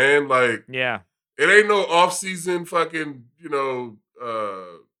own, man. Like, yeah. It ain't no off-season fucking,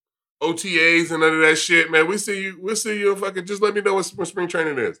 OTAs and none of that shit, man. We'll see you fucking, just let me know when spring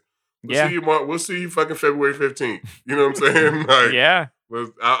training is. We'll see you fucking February 15th. You know what I'm saying? Like, yeah.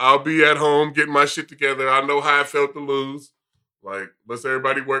 I'll be at home getting my shit together. I know how I felt to lose. Like, let's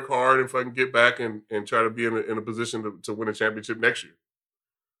everybody work hard and fucking get back and try to be in a position to win a championship next year.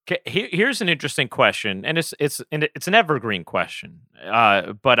 Okay, here's an interesting question, and it's an evergreen question,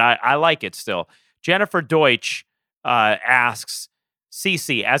 but I like it still. Jennifer Deutsch asks,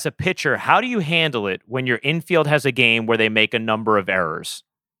 CeCe, as a pitcher, how do you handle it when your infield has a game where they make a number of errors?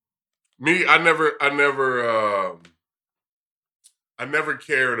 Me, I never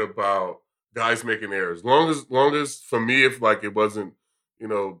cared about guys making errors. Long as for me, if like it wasn't,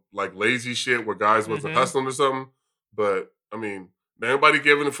 like lazy shit where guys wasn't hustling or something. But I mean, nobody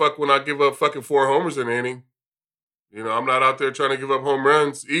giving a fuck when I give up fucking 4 homers in an inning. I'm not out there trying to give up home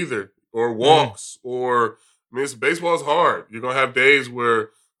runs either or walks or. I mean, baseball's hard. You're going to have days where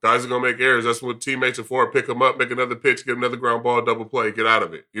guys are going to make errors. That's what teammates are for. Pick them up, make another pitch, get another ground ball, double play, get out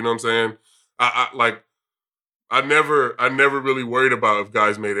of it. You know what I'm saying? I never really worried about if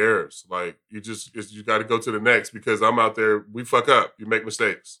guys made errors. Like, you got to go to the next because I'm out there. We fuck up. You make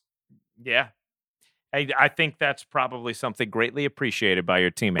mistakes. Yeah. I think that's probably something greatly appreciated by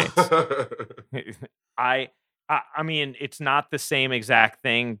your teammates. I mean, it's not the same exact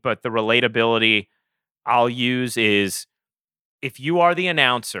thing, but the relatability I'll use is if you are the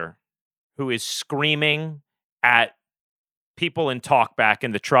announcer who is screaming at people in talkback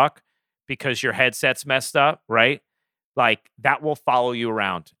in the truck because your headset's messed up, right? Like, that will follow you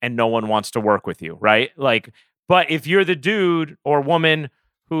around and no one wants to work with you, right? Like, but if you're the dude or woman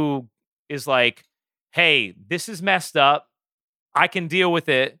who is like, hey, this is messed up, I can deal with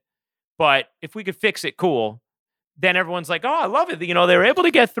it, but if we could fix it, cool. Then everyone's like, oh, I love it. They were able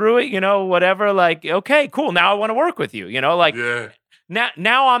to get through it, whatever. Like, okay, cool. Now I want to work with you, like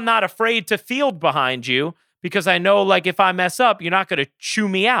now I'm not afraid to field behind you because I know, like, if I mess up, you're not going to chew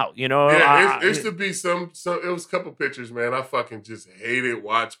me out, Yeah, it used to be it was a couple pitchers, man. I fucking just hated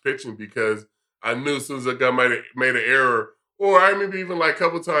watch pitching because I knew as soon as a guy made an error, or I remember even like a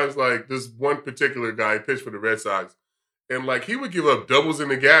couple times, like this one particular guy pitched for the Red Sox. And, like, he would give up doubles in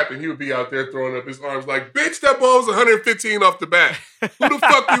the gap, and he would be out there throwing up his arms like, bitch, that ball was 115 off the bat. Who the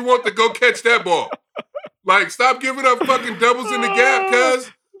fuck do you want to go catch that ball? Like, stop giving up fucking doubles in the gap, cuz.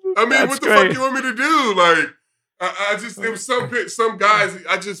 I mean, what the fuck you want me to do? Like, there was some guys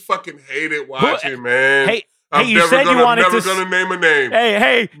I just fucking hated watching, man. Hey, you said you wanted to... never gonna name a name.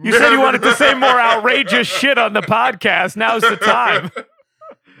 Hey, you said you wanted to say more outrageous shit on the podcast. Now's the time.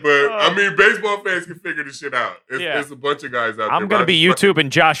 But, I mean, baseball fans can figure this shit out. It's a bunch of guys out there. I'm going to be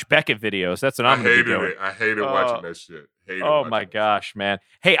YouTubing Josh Beckett videos. That's what I'm going to be doing. I hated watching that shit. My gosh, man.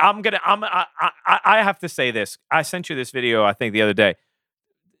 Hey, I have to say this. I sent you this video, I think, the other day.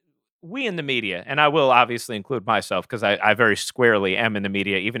 We in the media, and I will obviously include myself because I very squarely am in the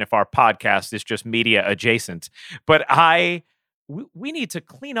media, even if our podcast is just media adjacent. But we need to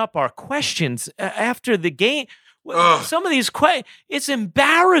clean up our questions after the game. Some of these questions, it's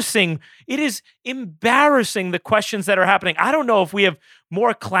embarrassing. It is embarrassing, the questions that are happening. I don't know if we have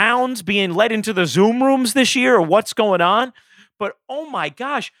more clowns being led into the Zoom rooms this year or what's going on, but oh my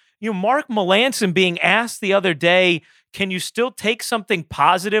gosh, Mark Melanson being asked the other day, can you still take something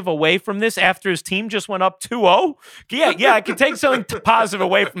positive away from this after his team just went up 2-0? Yeah, I can take something positive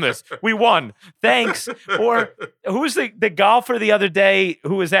away from this. We won. Thanks. Or who was the golfer the other day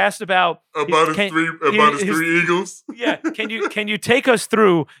who was asked about his three eagles? Yeah, can you take us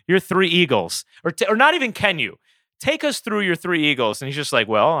through your 3 eagles? Or not even can you? Take us through your 3 eagles. And he's just like,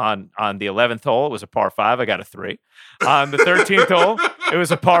 well, on the 11th hole, it was a par 5. I got a 3. On the 13th hole, it was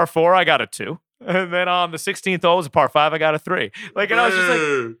a par 4. I got a 2. And then on the 16th hole, it was a par 5. I got a 3. Like, and I was just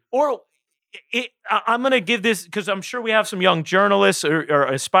like, I'm going to give this, because I'm sure we have some young journalists or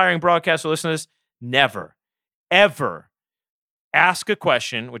aspiring broadcaster listeners. Never, ever ask a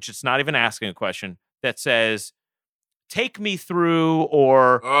question, which it's not even asking a question, that says, take me through,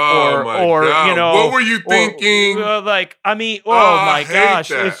 or God. You know, what were you thinking? Like, I mean, my gosh,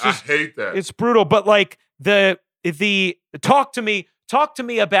 it's just, I hate that. It's brutal. But like the talk to me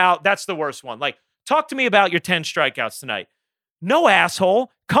about, that's the worst one. Like, talk to me about your 10 strikeouts tonight. No,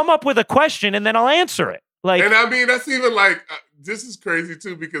 asshole. Come up with a question and then I'll answer it. Like, and I mean, that's even like, this is crazy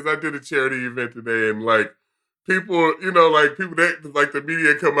too, because I did a charity event today, and like, people, you know, like people that like the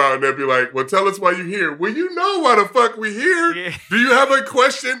media come out and they'll be like, well, tell us why you're here. Well, you know why the fuck we here. Yeah. Do you have a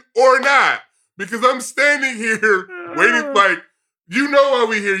question or not? Because I'm standing here waiting, like, you know why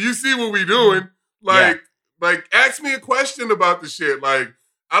we here. You see what we doing. Like, ask me a question about the shit. Like,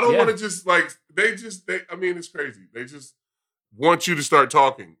 I don't want to just like, I mean, it's crazy. They just want you to start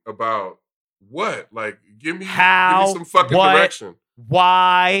talking about what? Like, give me some fucking direction.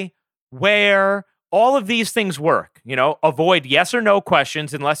 Why, where, all of these things work, you know, avoid yes or no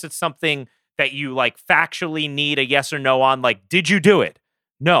questions unless it's something that you like factually need a yes or no on. Like, did you do it?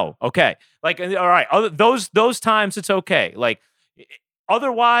 No. Okay. Like, all right. Those times it's okay. Like,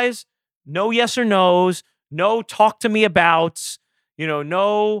 otherwise, no yes or no's, no talk to me abouts, you know,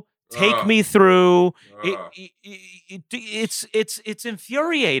 no take me through. It's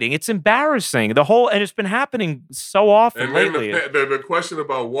infuriating. It's embarrassing. And it's been happening so often and lately. The question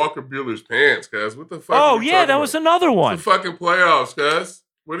about Walker Bueller's pants, cuz. What the fuck? Oh yeah, that was another one. It's the fucking platters, cuz.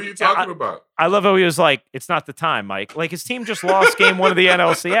 What are you talking about? I love how he was like, "It's not the time, Mike." Like, his team just lost game 1 of the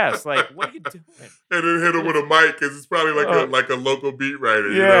NLCS. Like, what are you doing? And then hit him with a mic, because it's probably like a local beat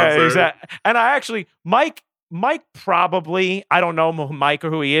writer. You know what I'm saying? Exactly. And I actually, Mike probably, I don't know Mike or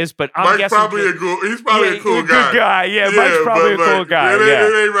who he is, but I'm guessing he's probably a cool guy. Good guy. Yeah, Mike's probably a cool guy. It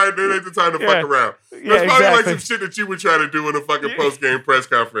ain't right. It ain't the time to fuck around. That's probably like some shit that you would try to do in a fucking post-game press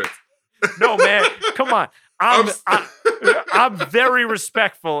conference. No, man. Come on. I'm very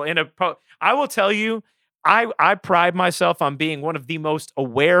respectful I will tell you, I pride myself on being one of the most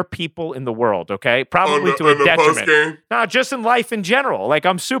aware people in the world, okay? Probably to a detriment. Not just in life in general. Like,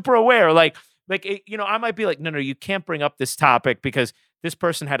 I'm super aware. Like, you know, I might be like, no, you can't bring up this topic because this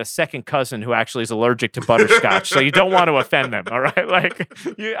person had a second cousin who actually is allergic to butterscotch, so you don't want to offend them, all right? Like,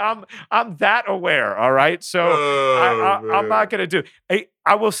 I'm that aware, all right? So I'm not going to do.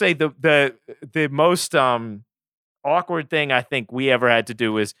 I will say the most awkward thing I think we ever had to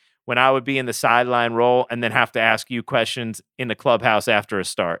do was when I would be in the sideline role and then have to ask you questions in the clubhouse after a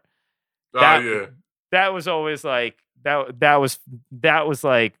start. That was always like that was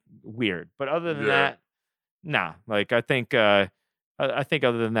like weird. But other than that, nah. Like, I think other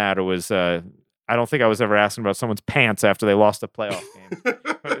than that, it was. I don't think I was ever asking about someone's pants after they lost a playoff game.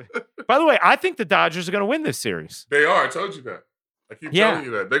 By the way, I think the Dodgers are going to win this series. They are. I told you that. I keep telling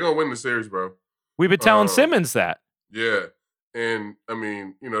you that. They're going to win the series, bro. We've been telling Simmons that. Yeah. And, I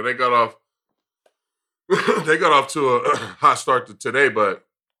mean, you know, they got off to a hot start to today, but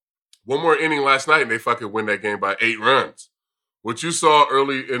one more inning last night and they fucking win that game by 8 runs. What you saw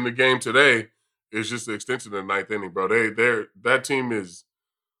early in the game today is just the extension of the 9th inning, bro. That team is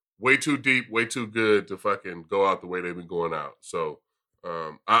way too deep, way too good to fucking go out the way they've been going out. So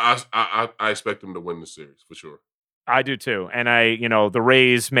I expect them to win the series for sure. I do too. And the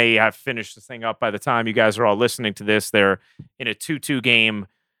Rays may have finished the thing up by the time you guys are all listening to this. They're in a 2-2 game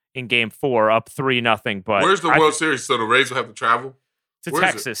in game 4, up 3-0. But where's the World Series? So the Rays will have to travel to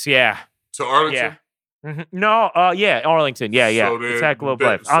Texas. Yeah. To Arlington? Yeah. Mm-hmm. No, Arlington. Yeah. So it's at Globe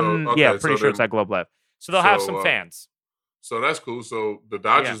Life. Pretty sure it's at Globe Life. So they'll have some fans. So that's cool. So the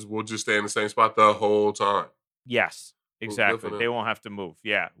Dodgers will just stay in the same spot the whole time. Yes, exactly. They won't have to move.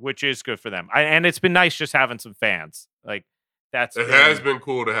 Yeah, which is good for them. And it's been nice just having some fans. Like, has been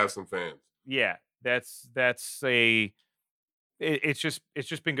cool to have some fans. Yeah, it's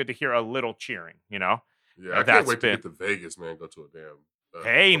just been good to hear a little cheering. You know. Yeah, I can't wait to get to Vegas, man. Go to a damn.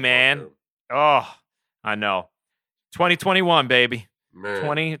 Hey, man. Game. Oh, I know. 2021, baby. Man.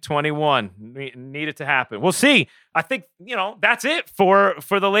 2021 needed to happen. We'll see. I think, that's it for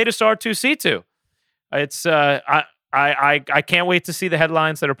the latest R2C2. It's I can't wait to see the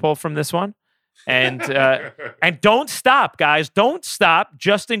headlines that are pulled from this one. And don't stop, guys. Don't stop.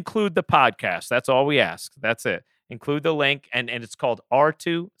 Just include the podcast. That's all we ask. That's it. Include the link, and it's called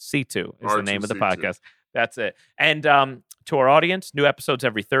R2C2 is the name of the podcast. That's it. And to our audience, new episodes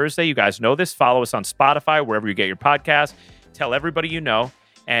every Thursday. You guys know this. Follow us on Spotify, wherever you get your podcasts. Tell everybody you know.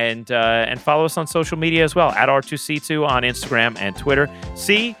 And follow us on social media as well, at R2C2 on Instagram and Twitter.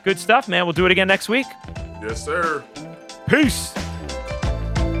 See, good stuff, man. We'll do it again next week. Yes, sir. Peace.